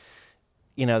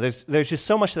there's just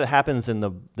so much that happens in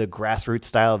the grassroots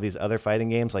style of these other fighting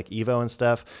games like Evo and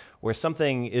stuff, where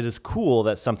it is cool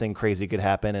that something crazy could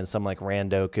happen and some like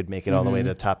rando could make it all the way to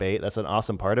the top 8. That's an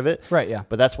awesome part of it. Right, yeah.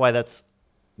 But that's why that's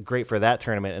great for that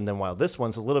tournament. And then while this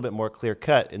one's a little bit more clear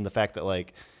cut in the fact that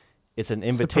like it's an the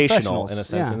invitational professionals, in a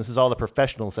sense. yeah. And this is all the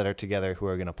professionals that are together who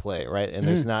are going to play. Right. And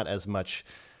there's not as much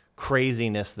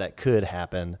craziness that could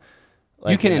happen.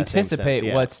 You can in that same anticipate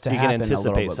sense. what's to you happen a can little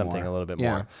anticipate bit something more. a little bit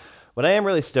Yeah. more. But I am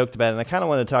really stoked about it, and I kind of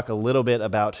want to talk a little bit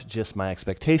about just my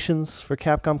expectations for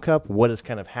Capcom Cup, what has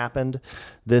kind of happened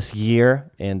this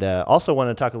year, and also want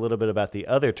to talk a little bit about the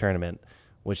other tournament,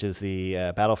 which is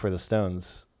the Battle for the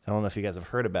Stones. I don't know if you guys have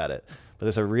heard about it, but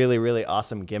there's a really, really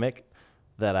awesome gimmick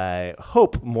that I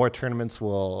hope more tournaments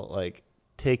will like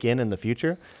take in the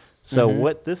future. So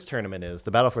what this tournament is,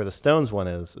 the Battle for the Stones one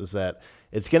is that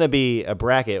it's going to be a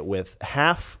bracket with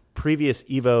half previous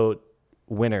Evo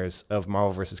winners of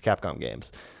Marvel vs. Capcom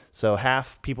games. So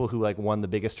half people who like won the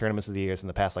biggest tournaments of the years in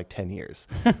the past like 10 years,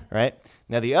 right?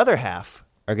 Now the other half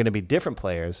are going to be different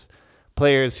players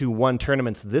who won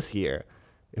tournaments this year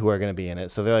who are going to be in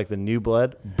it. So they're like the new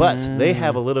blood, but they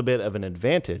have a little bit of an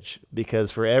advantage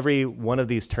because for every one of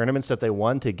these tournaments that they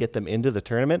won to get them into the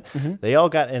tournament, they all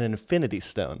got an Infinity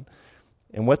Stone.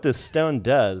 And what this stone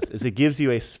does is it gives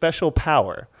you a special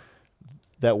power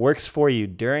that works for you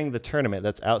during the tournament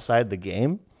that's outside the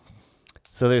game.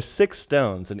 So there's 6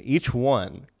 stones, and each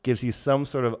one gives you some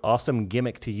sort of awesome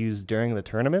gimmick to use during the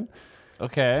tournament.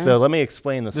 Okay. So let me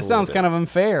explain this. This a little sounds bit. kind of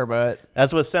unfair, but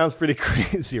That's what sounds pretty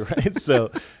crazy, right?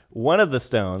 So one of the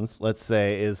stones, let's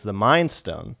say, is the Mind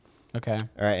Stone. okay.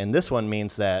 All right, and this one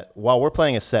means that while we're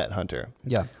playing a set, Hunter,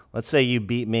 Yeah. let's say you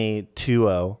beat me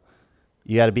 2-0,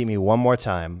 you got to beat me one more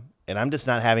time, and I'm just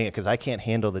not having it because I can't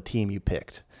handle the team you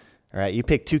picked. All right, you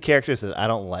picked 2 characters that I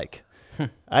don't like.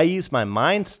 I use my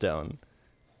Mind Stone,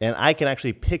 and I can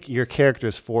actually pick your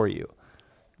characters for you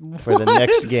for the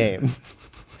next game.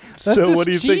 That's So just what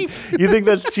do you cheap. think? You think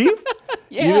that's cheap?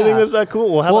 Yeah. You think that's not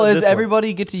cool? Well, how Well, about does this one?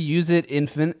 everybody get to use it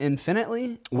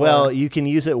infinitely? Well, you can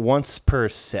use it once per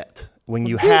set when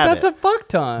you Dude, have that's it. a fuck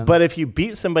ton. But if you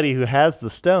beat somebody who has the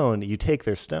stone, you take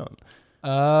their stone.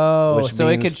 oh, Which so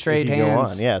it means could trade if you go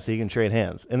hands. on, yeah, so you can trade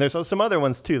hands. And there's some other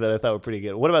ones too that I thought were pretty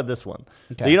good. What about this one?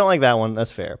 So Okay. you don't like that one,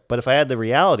 that's fair. But if I had the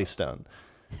reality stone,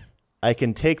 I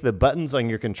can take the buttons on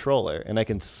your controller and I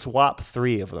can swap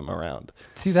 3 of them around,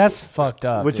 See, that's fucked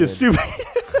up. which dude. is super.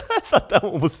 I thought that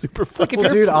one was super fun. like if you're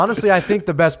Dude, honestly, I think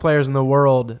the best players in the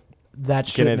world that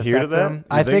shouldn't adhere to affect that? them. You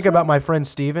I think think so? about my friend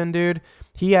Steven, dude.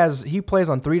 He plays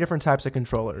on 3 different types of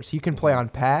controllers. He can play on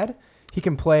pad, he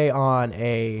can play on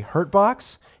a hurt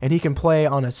box, and he can play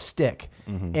on a stick.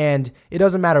 And it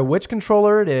doesn't matter which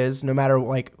controller it is, no matter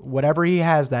like whatever he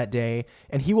has that day,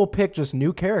 and he will pick just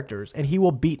new characters and he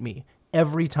will beat me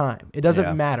every time. It doesn't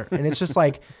Yeah. matter. And it's just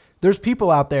like there's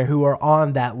people out there who are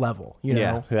on that level, you know.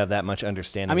 Yeah, who have that much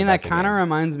understanding. I mean, about that the kind of game.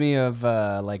 reminds me of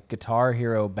like Guitar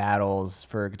Hero battles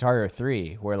for Guitar Hero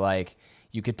 3, where like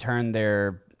you could turn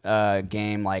their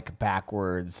game like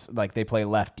backwards, like they play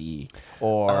lefty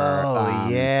or Oh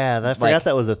yeah, I forgot like-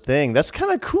 that was a thing. That's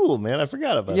kind of cool, man. I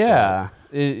forgot about that. yeah.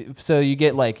 So you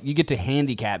get to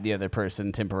handicap the other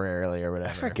person temporarily or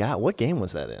whatever. I forgot what game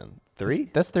was that in. 3.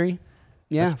 That's 3.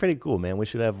 Yeah. That's pretty cool, man. We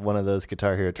should have one of those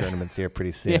Guitar Hero tournaments here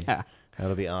pretty soon. Yeah.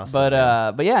 That'll be awesome.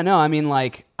 But yeah, no, I mean,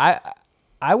 like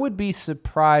I would be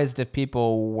surprised if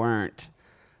people weren't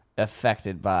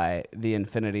affected by the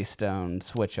Infinity Stone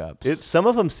switch ups. Some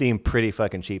of them seem pretty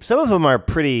fucking cheap. Some of them are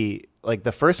pretty, like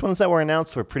the first ones that were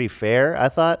announced were pretty fair, I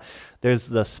thought. There's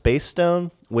the Space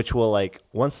Stone, which will like,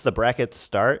 once the brackets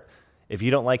start, if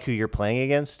you don't like who you're playing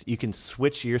against, you can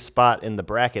switch your spot in the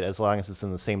bracket as long as it's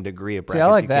in the same degree of See, brackets.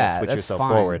 I like you that. can't switch That's yourself fine.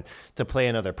 forward to play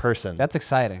another person. That's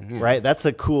exciting. Yeah. Right? That's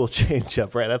a cool change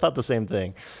up, right? I thought the same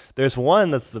thing. There's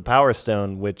one that's the Power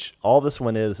Stone, which all this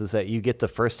one is that you get the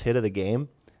first hit of the game,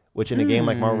 which in a game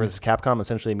like Marvel vs. Capcom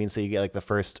essentially means that you get like the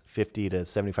first 50 to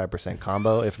 75%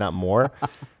 combo, if not more,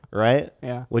 right?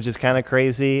 Yeah. Which is kind of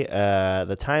crazy.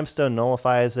 The Time Stone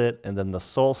nullifies it, and then the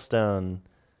Soul Stone,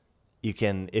 you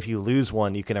can, if you lose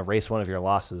one, you can erase one of your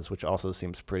losses, which also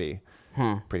seems pretty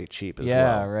cheap as well.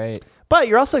 Yeah, right. But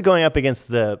you're also going up against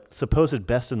the supposed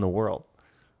best in the world,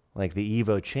 like the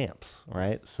Evo champs,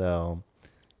 right? So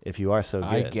if you are so good,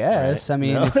 I guess. right? I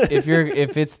mean, No?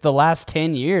 if it's the last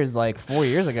 10 years, like 4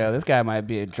 years ago, this guy might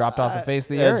be dropped off the face of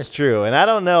the That's earth. true, and I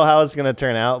don't know how it's going to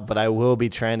turn out, but I will be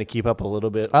trying to keep up a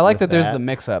little bit. I like with that there's the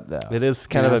mix up though. It is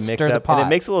kind You know, of a stir mix the up, and it pot.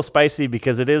 makes it a little spicy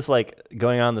because it is like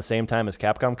going on the same time as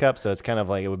Capcom Cup, so it's kind of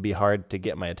like it would be hard to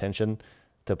get my attention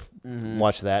to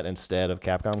watch that instead of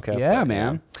Capcom Cup. Yeah, but,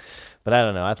 man. But I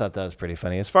don't know. I thought that was pretty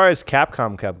funny. As far as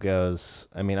Capcom Cup goes,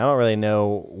 I mean, I don't really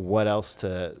know what else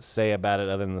to say about it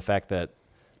other than the fact that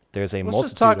there's a Let's multitude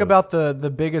just talk of- about the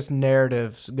biggest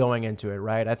narratives going into it,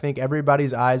 right? I think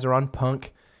everybody's eyes are on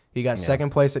Punk. He got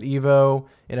second place at Evo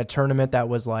in a tournament that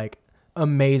was like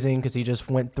amazing because he just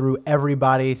went through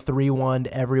everybody, 3-1'd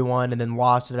everyone, and then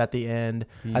lost it at the end.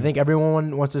 I think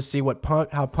everyone wants to see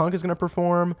how Punk is going to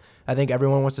perform. I think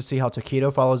everyone wants to see how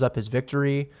Takedo follows up his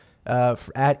victory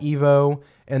at Evo.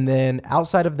 And then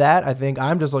outside of that, I think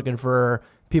I'm just looking for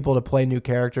people to play new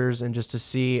characters and just to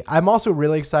see. I'm also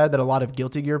really excited that a lot of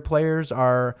Guilty Gear players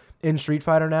are in Street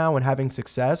Fighter now and having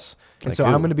success. And Like so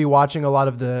who? I'm going to be watching a lot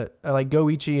of the like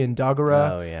Goichi and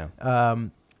Dagura. Oh yeah.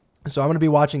 So I'm going to be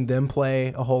watching them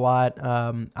play a whole lot.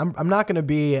 I'm not going to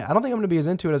be. I don't think I'm going to be as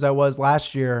into it as I was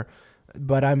last year,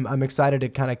 but I'm excited to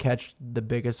kind of catch the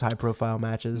biggest high profile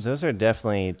matches. Those are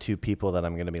definitely two people that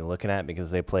I'm going to be looking at because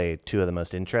they play two of the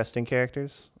most interesting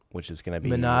characters, which is going to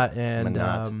be Minot and,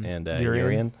 Minot and Urian.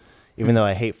 Urian. Even though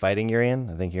I hate fighting Urian,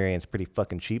 I think Urian's pretty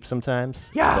fucking cheap sometimes.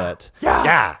 Yeah. But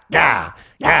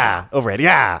Yeah. overhead,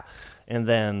 yeah. And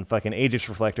then fucking Aegis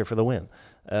Reflector for the win.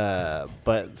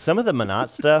 But some of the Manat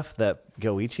stuff that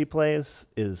Goichi plays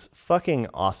is fucking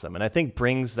awesome, and I think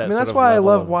brings that. I mean, that's sort of why I level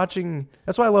love of- watching.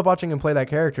 That's why I love watching him play that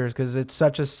character, because it's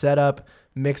such a setup,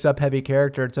 mix-up heavy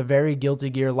character. It's a very Guilty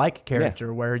Gear-like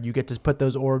character where you get to put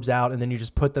those orbs out and then you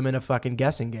just put them in a fucking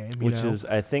guessing game. which is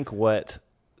I think what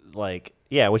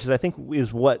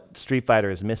is what Street Fighter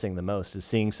is missing the most, is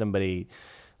seeing somebody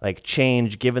like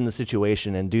change given the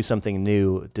situation and do something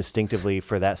new distinctively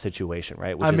for that situation,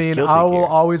 right? Which I is mean, Guilty I will Gear.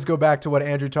 always go back to what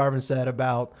Andrew Tarvin said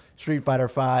about Street Fighter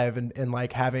V and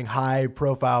like having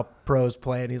high-profile pros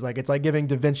play, and he's like, it's like giving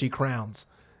Da Vinci crowns.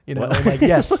 You know, and like,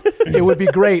 yes, it would be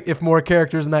great if more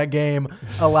characters in that game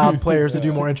allowed players to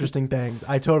do more interesting things.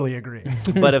 I totally agree.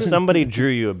 But if somebody drew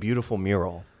you a beautiful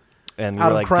mural and you're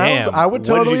Out of like, crayons, damn, I would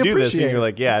when totally did you do this? appreciate And you're it.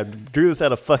 like, yeah, I drew this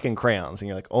out of fucking crayons. And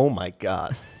you're like, oh my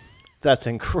God, that's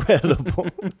incredible.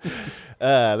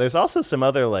 There's also some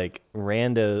other like not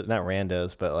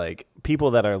randos, but like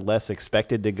people that are less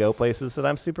expected to go places that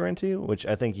I'm super into, which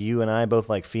I think you and I both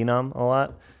like Phenom a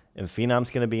lot. And Phenom's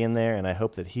going to be in there, and I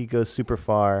hope that he goes super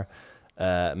far.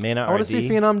 Mana I want to see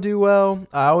Phenom do well.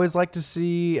 I always like to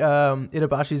see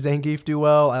Itabashi Zangief do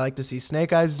well. I like to see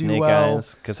Snake Eyes do well.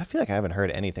 because I feel like I haven't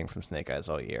heard anything from Snake Eyes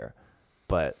all year,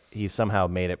 but he somehow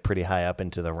made it pretty high up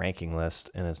into the ranking list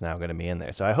and is now going to be in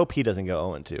there. So I hope he doesn't go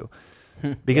 0-2,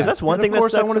 because that's one And thing of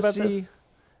course, that I sucks want to about see. this,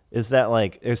 is that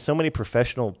like there's so many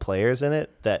professional players in it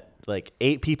that like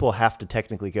 8 people have to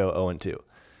technically go 0-2.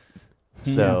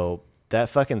 So that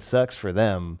fucking sucks for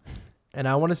them. And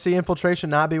I want to see Infiltration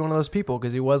not be one of those people,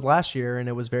 because he was last year and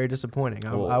it was very disappointing.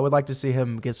 I would like to see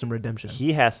him get some redemption.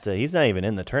 He's not even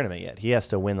in the tournament yet. He has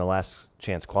to win the last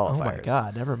chance qualifiers. Oh my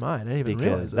God, never mind. I didn't even Because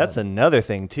realize that's that. another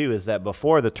thing too, is that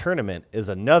before the tournament is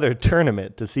another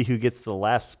tournament to see who gets the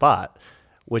last spot,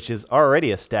 which is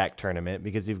already a stacked tournament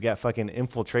because you've got fucking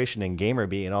Infiltration and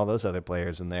Gamerbee and all those other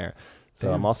players in there. So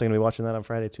Damn. I'm also going to be watching that on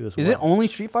Friday too as well. Is it only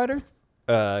Street Fighter?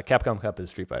 Capcom Cup is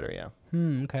Street Fighter, yeah.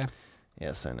 Okay.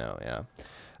 Yes, I know, yeah.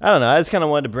 I don't know. I just kind of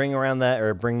wanted to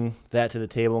bring that to the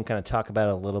table and kind of talk about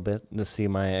it a little bit to see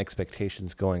my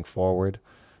expectations going forward.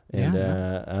 And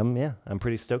I'm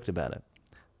pretty stoked about it.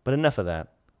 But enough of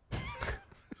that.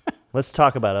 Let's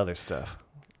talk about other stuff.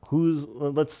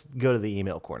 Let's go to the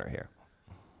email corner here.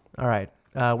 All right.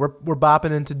 We're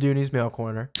bopping into Dooney's Mail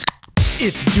Corner.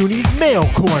 It's Dooney's Mail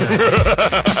Corner.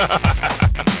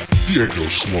 You ain't no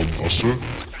slum buster.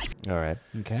 All right.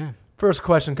 Okay. First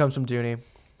question comes from Dooney. It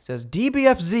says,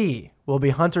 DBFZ will be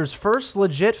Hunter's first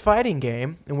legit fighting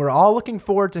game, and we're all looking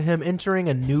forward to him entering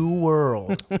a new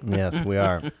world. Yes, we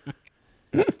are.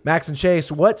 Max and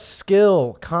Chase, what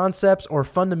skill, concepts, or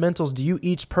fundamentals do you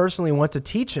each personally want to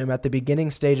teach him at the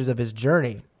beginning stages of his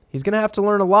journey? He's going to have to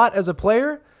learn a lot as a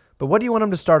player, but what do you want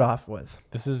him to start off with?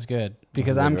 This is good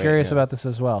because This is I'm great, curious yeah. about this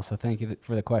as well. So thank you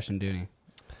for the question, Dooney.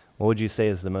 What would you say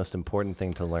is the most important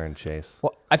thing to learn, Chase?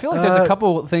 Well, I feel like there's a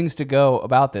couple things to go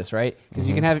about this, right? Because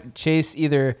you can have Chase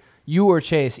you or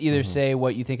Chase say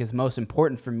what you think is most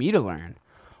important for me to learn,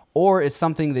 or is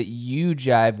something that you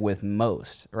jive with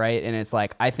most, right? And it's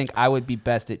like, I think I would be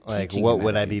best at Like, teaching what him how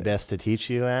would to I do be this. best to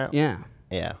teach you at? Yeah.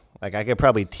 Yeah. Like, I could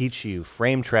probably teach you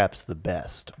frame traps the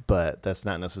best, but that's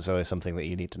not necessarily something that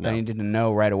you need to know. I needed to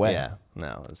know right away. Yeah.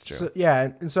 No, that's true. So,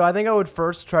 yeah, and so I think I would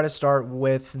first try to start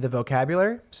with the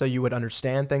vocabulary. So you would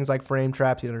understand things like frame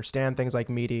traps, you'd understand things like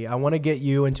meaty. I want to get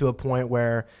you into a point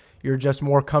where you're just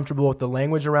more comfortable with the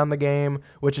language around the game,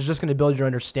 which is just going to build your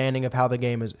understanding of how the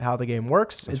game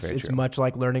works. That's very It's true. much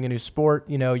like learning a new sport.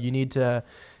 You know, you need to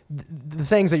the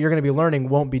things that you're going to be learning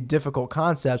won't be difficult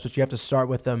concepts, but you have to start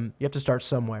with them. You have to start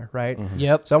somewhere, right?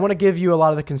 Yep. So I want to give you a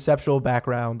lot of the conceptual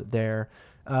background there.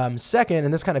 Second,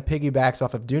 and this kind of piggybacks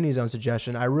off of Dooney's own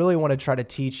suggestion, I really want to try to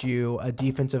teach you a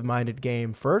defensive-minded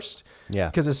game first. Yeah.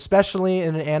 Because especially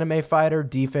in an anime fighter,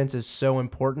 defense is so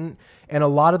important. And a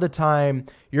lot of the time,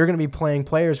 you're going to be playing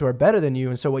players who are better than you.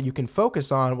 And so what you can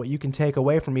focus on, what you can take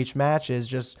away from each match is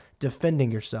just defending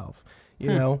yourself, you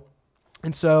know?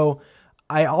 And so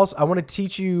I want to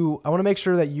teach you, I want to make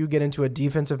sure that you get into a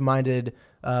defensive-minded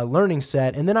learning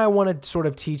set. And then I want to sort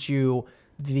of teach you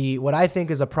what I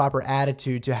think is a proper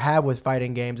attitude to have with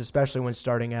fighting games, especially when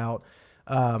starting out.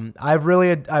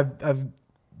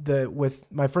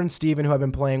 With my friend Steven, who I've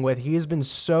been playing with, he's been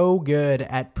so good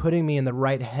at putting me in the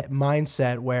right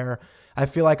mindset where I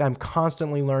feel like I'm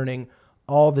constantly learning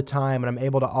all the time, and I'm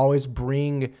able to always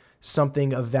bring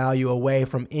something of value away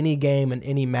from any game and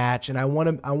any match. And I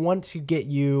want to get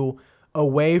you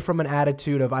away from an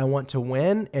attitude of I want to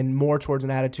win and more towards an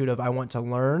attitude of I want to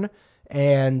learn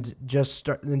and just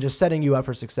setting you up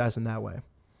for success in that way.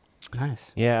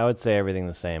 Nice. Yeah, I would say everything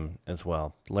the same as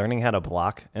well. Learning how to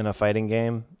block in a fighting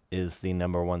game is the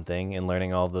number one thing, and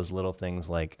learning all those little things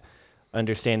like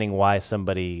understanding why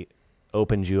somebody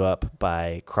opened you up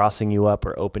by crossing you up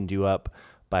or opened you up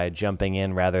by jumping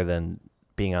in rather than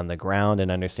being on the ground, and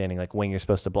understanding like when you're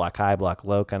supposed to block high, block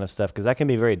low kind of stuff, because that can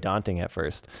be very daunting at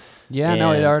first. Yeah,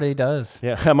 no, it already does.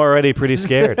 Yeah, I'm already pretty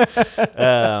scared.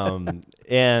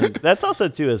 And that's also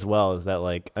too as well, is that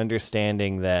like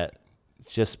understanding that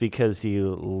just because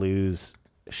you lose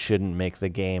shouldn't make the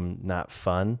game not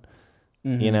fun,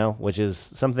 you know, which is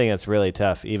something that's really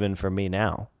tough even for me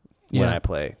now when I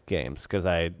play games, because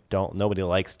nobody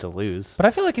likes to lose. But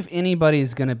I feel like if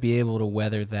anybody's going to be able to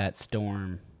weather that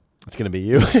storm, It's going to be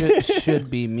you. should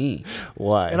be me.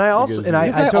 Why? And I also, Because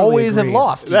I I totally always agree. have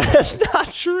lost. to you guys. That's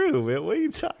not true, man. What are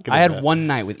you talking about? I had one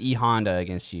night with E Honda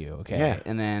against you, okay? Yeah.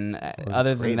 And then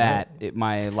other than great that,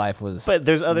 my life was. But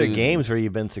there's other losing. games where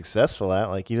you've been successful at.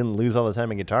 Like, you didn't lose all the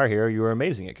time in Guitar Hero. You were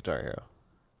amazing at Guitar Hero.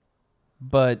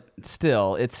 But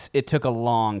still, it took a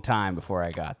long time before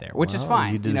I got there, which is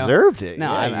fine. You know? deserved it.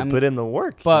 No, Yeah, you put in the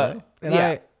work. But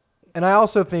And I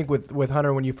also think with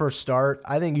Hunter, when you first start,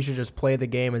 I think you should just play the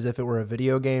game as if it were a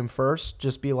video game first.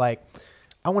 Just be like,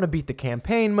 I want to beat the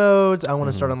campaign modes. I want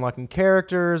to start unlocking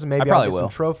characters. Maybe I'll probably get some will.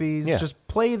 trophies. Yeah. Just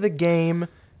play the game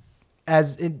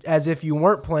as if you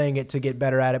weren't playing it to get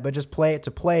better at it, but just play it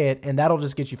to play it, and that'll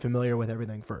just get you familiar with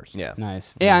everything first. yeah.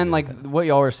 Nice. Yeah, and like what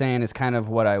y'all were saying is kind of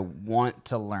what I want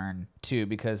to learn too,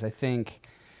 because I think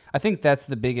that's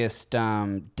the biggest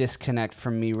disconnect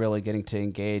from me really getting to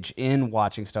engage in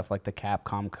watching stuff like the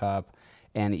Capcom Cup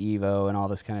and Evo and all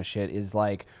this kind of shit is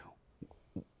like,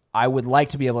 I would like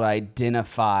to be able to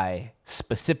identify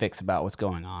specifics about what's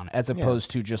going on, as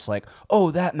opposed to just like,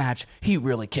 oh, that match, he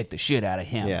really kicked the shit out of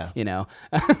him, you know,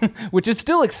 which is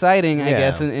still exciting, I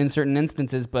guess, in certain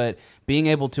instances, but being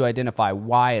able to identify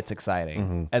why it's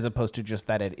exciting, as opposed to just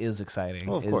that it is exciting,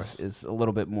 is a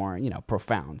little bit more, you know,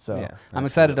 profound. So I'm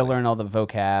excited to learn all the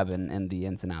vocab and the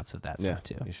ins and outs of that stuff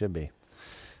too. You should be.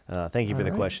 Thank you for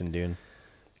the question, Dune.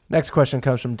 Next question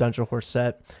comes from Dungeon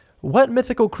Horset. What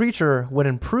mythical creature would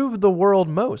improve the world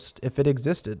most if it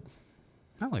existed?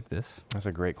 I like this. That's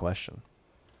a great question.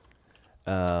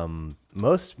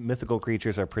 Most mythical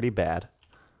creatures are pretty bad.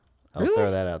 I'll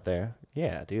throw that out there.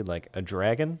 Yeah, dude, like a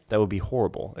dragon, that would be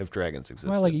horrible if dragons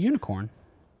existed. Well, like a unicorn.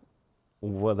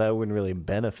 Well, that wouldn't really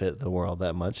benefit the world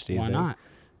that much, do you Why think? not?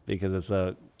 Because it's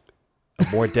a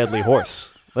more deadly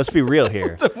horse. Let's be real here.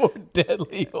 It's a more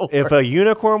deadly horse. If a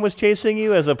unicorn was chasing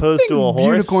you as opposed to a horse,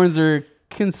 Unicorns are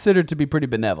considered to be pretty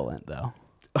benevolent, though.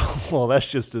 well, that's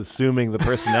just assuming the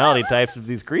personality types of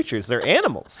these creatures. They're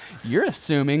animals. You're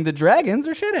assuming the dragons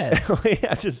are shitheads.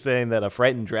 I'm just saying that a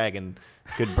frightened dragon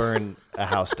could burn a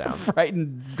house down.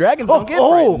 Frightened dragons don't get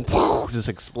frightened. Just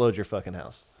explode your fucking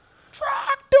house.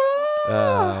 Tractor!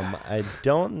 I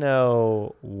don't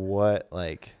know what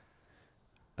like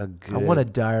a good. I want a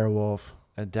dire wolf.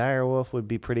 A dire wolf would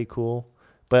be pretty cool,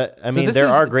 but I So mean this there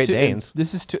is are Great to Danes.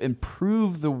 this is to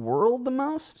improve the world the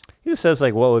most? He just says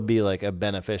like what would be like a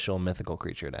beneficial mythical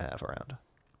creature to have around.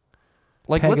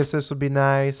 Like, let's, Pegasus would be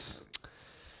nice.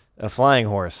 A flying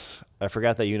horse. I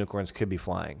forgot that unicorns could be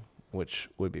flying, which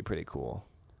would be pretty cool.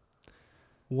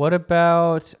 what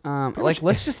about, like,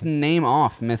 let's just name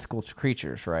off mythical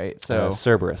creatures, right? So,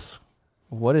 Cerberus,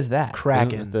 what is that?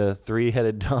 Kraken. the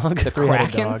three-headed dog. The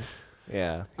Three-headed Kraken? dog.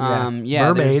 yeah. Yeah,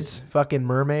 mermaids. Fucking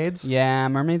mermaids. Yeah,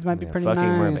 mermaids might be pretty fucking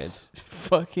nice. mermaids.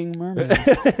 Fucking mermaids.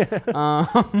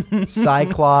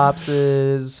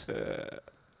 Cyclopses.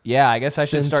 Yeah, I guess I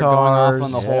should start going off on the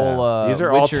Centaurs. whole. These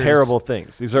are all Witchers. terrible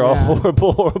things. These are all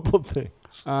horrible, horrible things.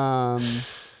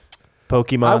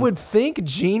 Pokemon. I would think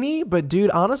genie, but dude,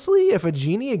 honestly, if a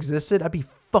genie existed, I'd be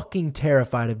fucking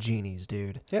terrified of genies,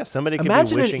 dude. Yeah, somebody could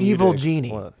Imagine be an wishing you evil to genie.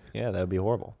 explode. Yeah, that would be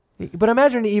horrible. But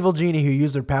imagine an evil genie who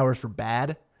used their powers for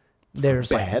bad. They're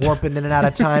just like bad? warping in and out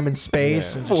of time and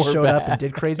space and just For showed up bad. and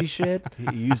did crazy shit.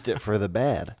 He used it for the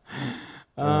bad.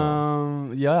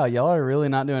 Yeah, y'all are really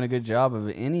not doing a good job of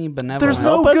any benevolent. There's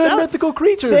no Help us good out. mythical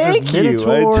creatures. Thank There's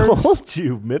you. I minotaurs. told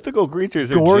you. Mythical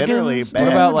creatures are Gorgons, generally dude. bad.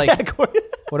 What about like? Yeah, Gorgon.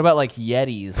 What about like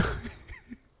Yetis?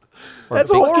 Or That's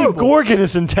big- horrible. Gorgon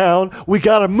is in town. We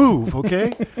gotta move,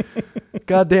 okay?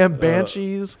 Goddamn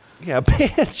banshees. Yeah,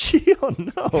 Banshee. Oh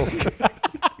no.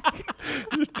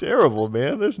 They're terrible,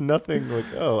 man. There's nothing like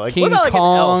what King about, like,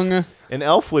 Kong. An elf? An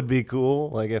elf would be cool.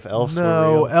 Like if elves were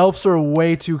No, real. elves are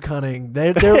way too cunning.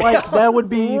 They're like that would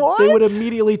be. They would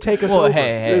immediately take us Well, over.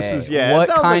 hey, This is it what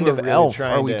sounds kind like of we're really elf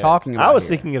trying are we to- talking about? I was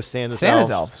here? thinking of Santa's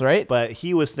elves, right? But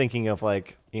he was thinking of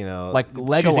like Like choosing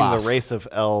Legolas. the race of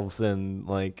elves in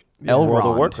like World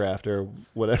Elrond. of Warcraft or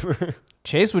whatever.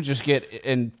 Chase would just get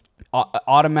an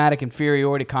automatic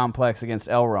inferiority complex against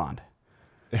Elrond.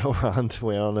 Elrond.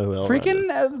 Wait, I don't know who Elrond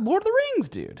Freaking is. Lord of the Rings,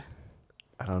 dude.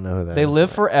 I don't know who that They is.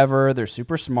 live forever. They're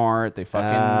super smart. They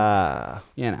fucking,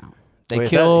 they Wait, is that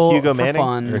kill Hugo for Manning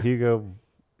fun. or Hugo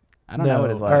I don't know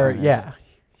what his last name is. Yeah,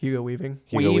 Hugo Weaving.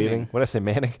 Weaving. Weaving. What did I say?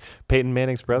 Manning? Peyton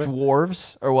Manning's brother?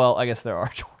 Dwarves, or well, I guess there are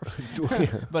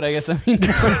dwarves, but I guess I mean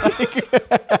more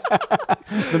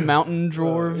like the mountain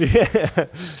dwarves,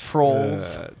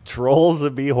 trolls. Trolls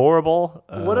would be horrible.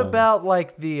 What about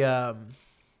like the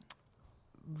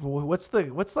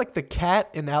what's like the cat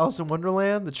in Alice in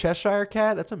Wonderland? The Cheshire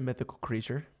cat. That's a mythical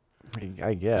creature.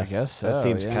 I guess. guess That so,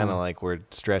 seems yeah. kind of like we're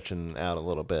stretching out a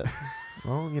little bit.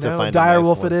 Well, you To know, find a dire nice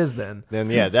wolf one. it is then. Then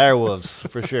yeah, dire wolves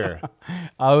for sure.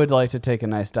 I would like to take a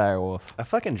nice dire wolf. A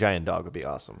fucking giant dog would be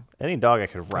awesome. Any dog I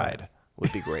could ride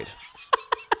would be great.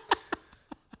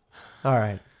 All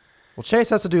right. Well, Chase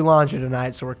has to do laundry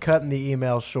tonight, so we're cutting the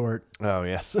email short. Oh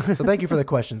yes. So thank you for the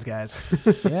questions, guys.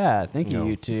 Yeah, thank you, No.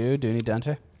 you two, Dooney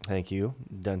Dunter. Thank you,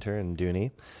 Dunter and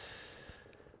Dooney.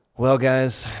 Well,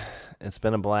 guys, it's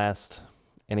been a blast.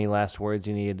 Any last words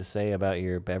you needed to say about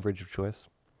your beverage of choice?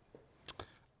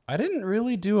 I didn't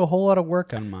really do a whole lot of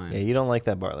work on mine. Yeah, you don't like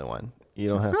that barley wine. You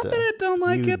don't It's have not to. that I don't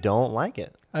like you it. don't like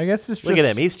it. I guess it's just Look at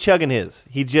him. He's chugging his.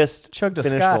 He just Chugged a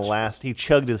finished scotch. the last. He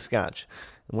chugged his scotch.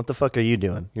 And what the fuck are you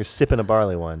doing? You're sipping a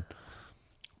barley wine.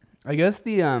 I guess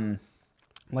the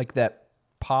like that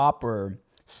pop or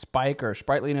spike or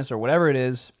sprightliness or whatever it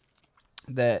is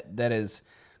that is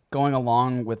going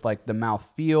along with like the mouth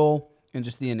feel and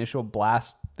just the initial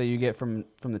blast that you get from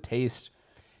the taste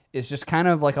is just kind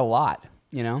of like a lot,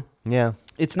 you know? Yeah.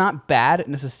 It's not bad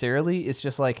necessarily. It's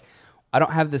just like I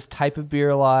don't have this type of beer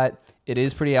a lot. It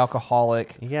is pretty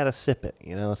alcoholic. You gotta sip it.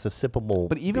 You know, it's a sippable.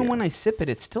 But even beer. when I sip it,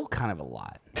 it's still kind of a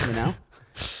lot, you know?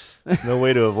 no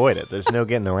way to avoid it. There's no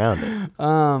getting around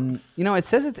it. You know, it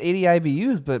says it's 80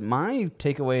 IBUs, but my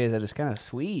takeaway is that it's kind of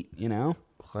sweet, you know?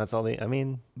 That's all. I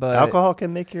mean, But- alcohol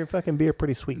can make your fucking beer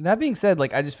pretty sweet. That being said,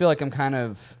 like I just feel like I'm kind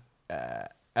of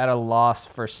at a loss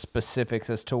for specifics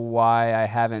as to why I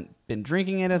haven't been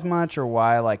drinking it as much or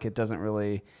why like it doesn't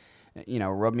really, you know,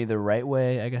 rub me the right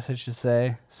way, I guess I should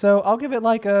say. So I'll give it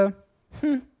like a,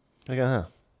 Like,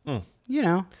 you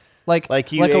know,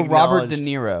 like you a Robert De acknowledged-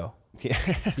 Niro,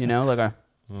 Yeah. you know, like a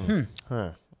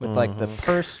with like the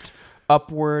pursed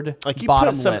upward Like you bottom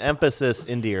put some lip. emphasis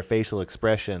into your facial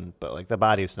expression, but like the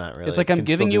body's not really. It's like I'm can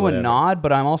still giving do you a whatever. nod,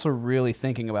 but I'm also really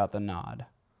thinking about the nod.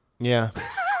 Yeah.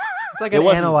 It's like It an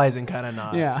wasn't- analyzing kind of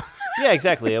nod. Yeah. Yeah,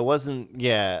 exactly. It wasn't.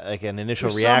 Yeah, like an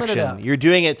initial You're summing it reaction. up. You're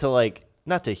doing it to like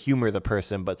not to humor the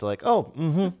person, but to like, oh,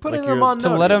 Putting like them you're- on To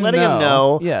notice. let him letting know. him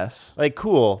know. Yes. Like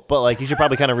cool, but like you should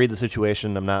probably kind of read the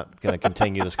situation. I'm not gonna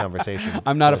continue this conversation.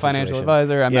 I'm not a Kind of financial situation.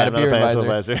 advisor. I'm Yeah, not a beer financial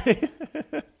advisor.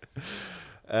 advisor.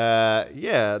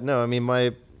 Yeah, no, I mean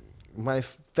my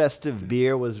festive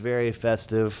beer was very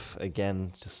festive.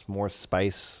 Again, just more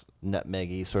spice,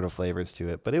 nutmeggy sort of flavors to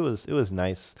it, but it was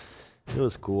nice. It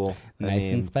was cool. Nice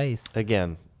and spice.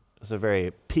 Again, it was a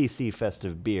very PC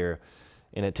festive beer,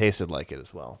 and it tasted like it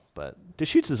as well. But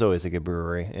Deschutes is always a good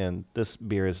brewery, and this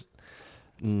beer is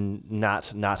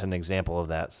not an example of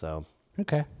that. So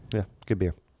Okay. yeah, good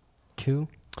beer. Cool.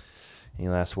 Any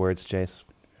last words, Chase?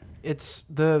 It's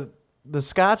the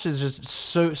scotch is just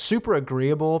so super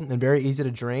agreeable and very easy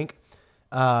to drink.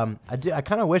 I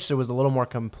kind of wish it was a little more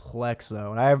complex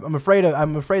though, and I'm afraid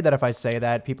that if I say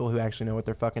that, people who actually know what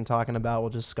they're fucking talking about will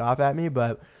just scoff at me.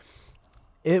 But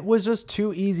it was just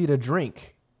too easy to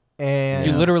drink, and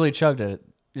You literally chugged it.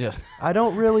 Just I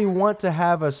don't really want to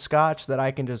have a scotch that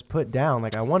I can just put down.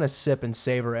 Like I want to sip and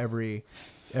savor every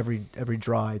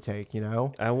draw I take. You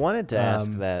know. I wanted to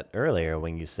ask that earlier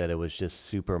when you said it was just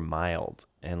super mild,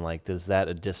 and like, does that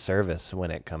a disservice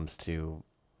when it comes to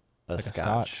a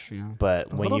scotch? yeah. But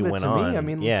when little you bit went to me, on, I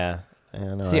mean- yeah. I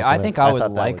don't know, See, I think I would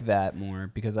thought like that more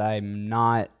because I'm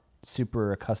not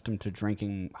super accustomed to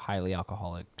drinking highly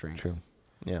alcoholic drinks. True.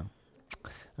 Yeah.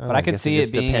 But I could guess see it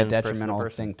just being a depends person to detrimental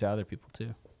person. thing to other people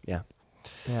too. Yeah.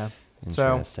 Yeah.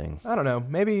 So Interesting. I don't know.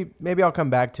 Maybe I'll come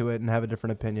back to it and have a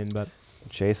different opinion. But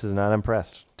Chase is not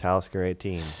impressed. Talisker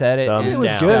 18. Set it Thumbs in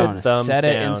down. stone. Thumbs Set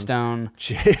it down. in stone.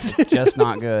 Chase It's just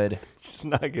not good. it's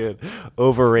not good.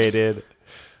 Overrated.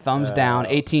 Thumbs down.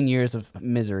 18 years of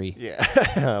misery. Yeah.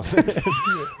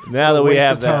 Now that we waste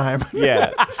have of that, time.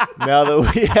 yeah. Now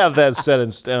that we have that set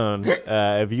in stone,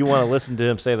 if you want to listen to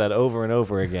him say that over and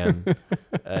over again,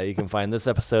 you can find this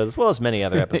episode as well as many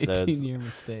other episodes 18-year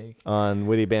mistake. on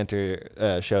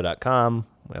wittybantershow.com.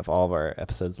 We have all of our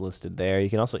episodes listed there. You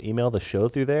can also email the show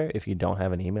through there if you don't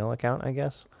have an email account, I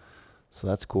guess. So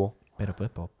that's cool.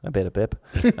 A bit of pip.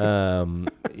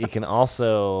 You can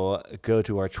also go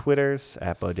to our Twitters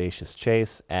at Bodacious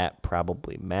Chase, at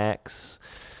Probably Max.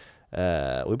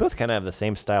 We both kind of have the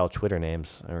same style Twitter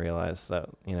names. I realize that,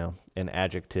 an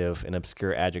adjective, an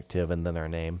obscure adjective, and then our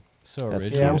name. So That's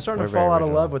original. Yeah, I'm We're starting to very fall out of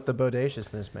original. love with the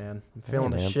bodaciousness, man. I'm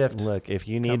feeling Yeah, a man. shift. Look, if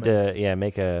you need coming. to,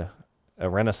 make a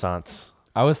renaissance.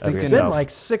 I was Of thinking. It's yourself. been like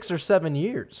 6 or 7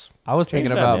 years. I was Change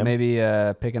thinking that, about man.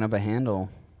 maybe picking up a handle.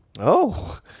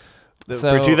 Oh,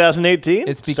 So, for 2018?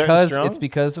 It's Starting strong?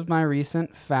 because of my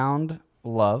recent found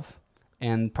love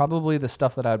and probably the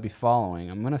stuff that I'd be following.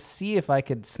 I'm gonna see if I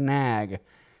could snag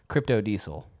Crypto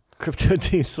Diesel. Crypto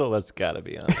Diesel, that's got to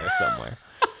be on there somewhere.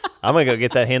 I'm going to go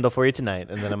get that handle for you tonight,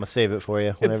 and then I'm going to save it for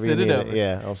you whenever you send it need over. it.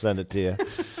 Yeah, I'll send it to you.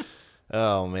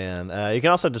 Oh, man. You can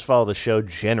also just follow the show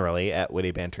generally at Witty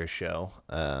Banter Show,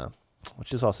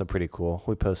 which is also pretty cool.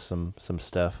 We post some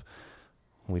stuff.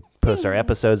 We post our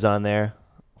episodes on there.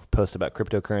 Post about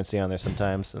cryptocurrency on there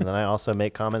sometimes. And then I also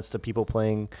make comments to people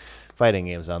playing fighting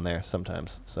games on there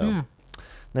sometimes. So Yeah.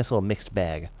 nice little mixed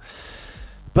bag.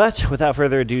 But without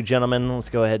further ado, gentlemen, let's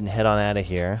go ahead and head on out of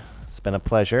here. It's been a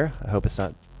pleasure. I hope it's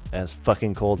not as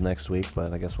fucking cold next week,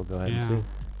 but I guess we'll go ahead and Yeah. see.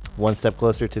 One step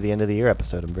closer to the end of the year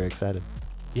episode. I'm very excited.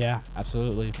 Yeah,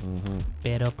 absolutely.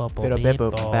 Bado bippo.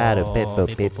 Bada bip bop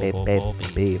beep beep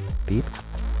beep beep beep.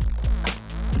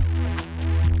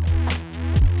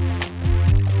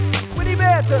 Witty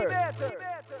banter.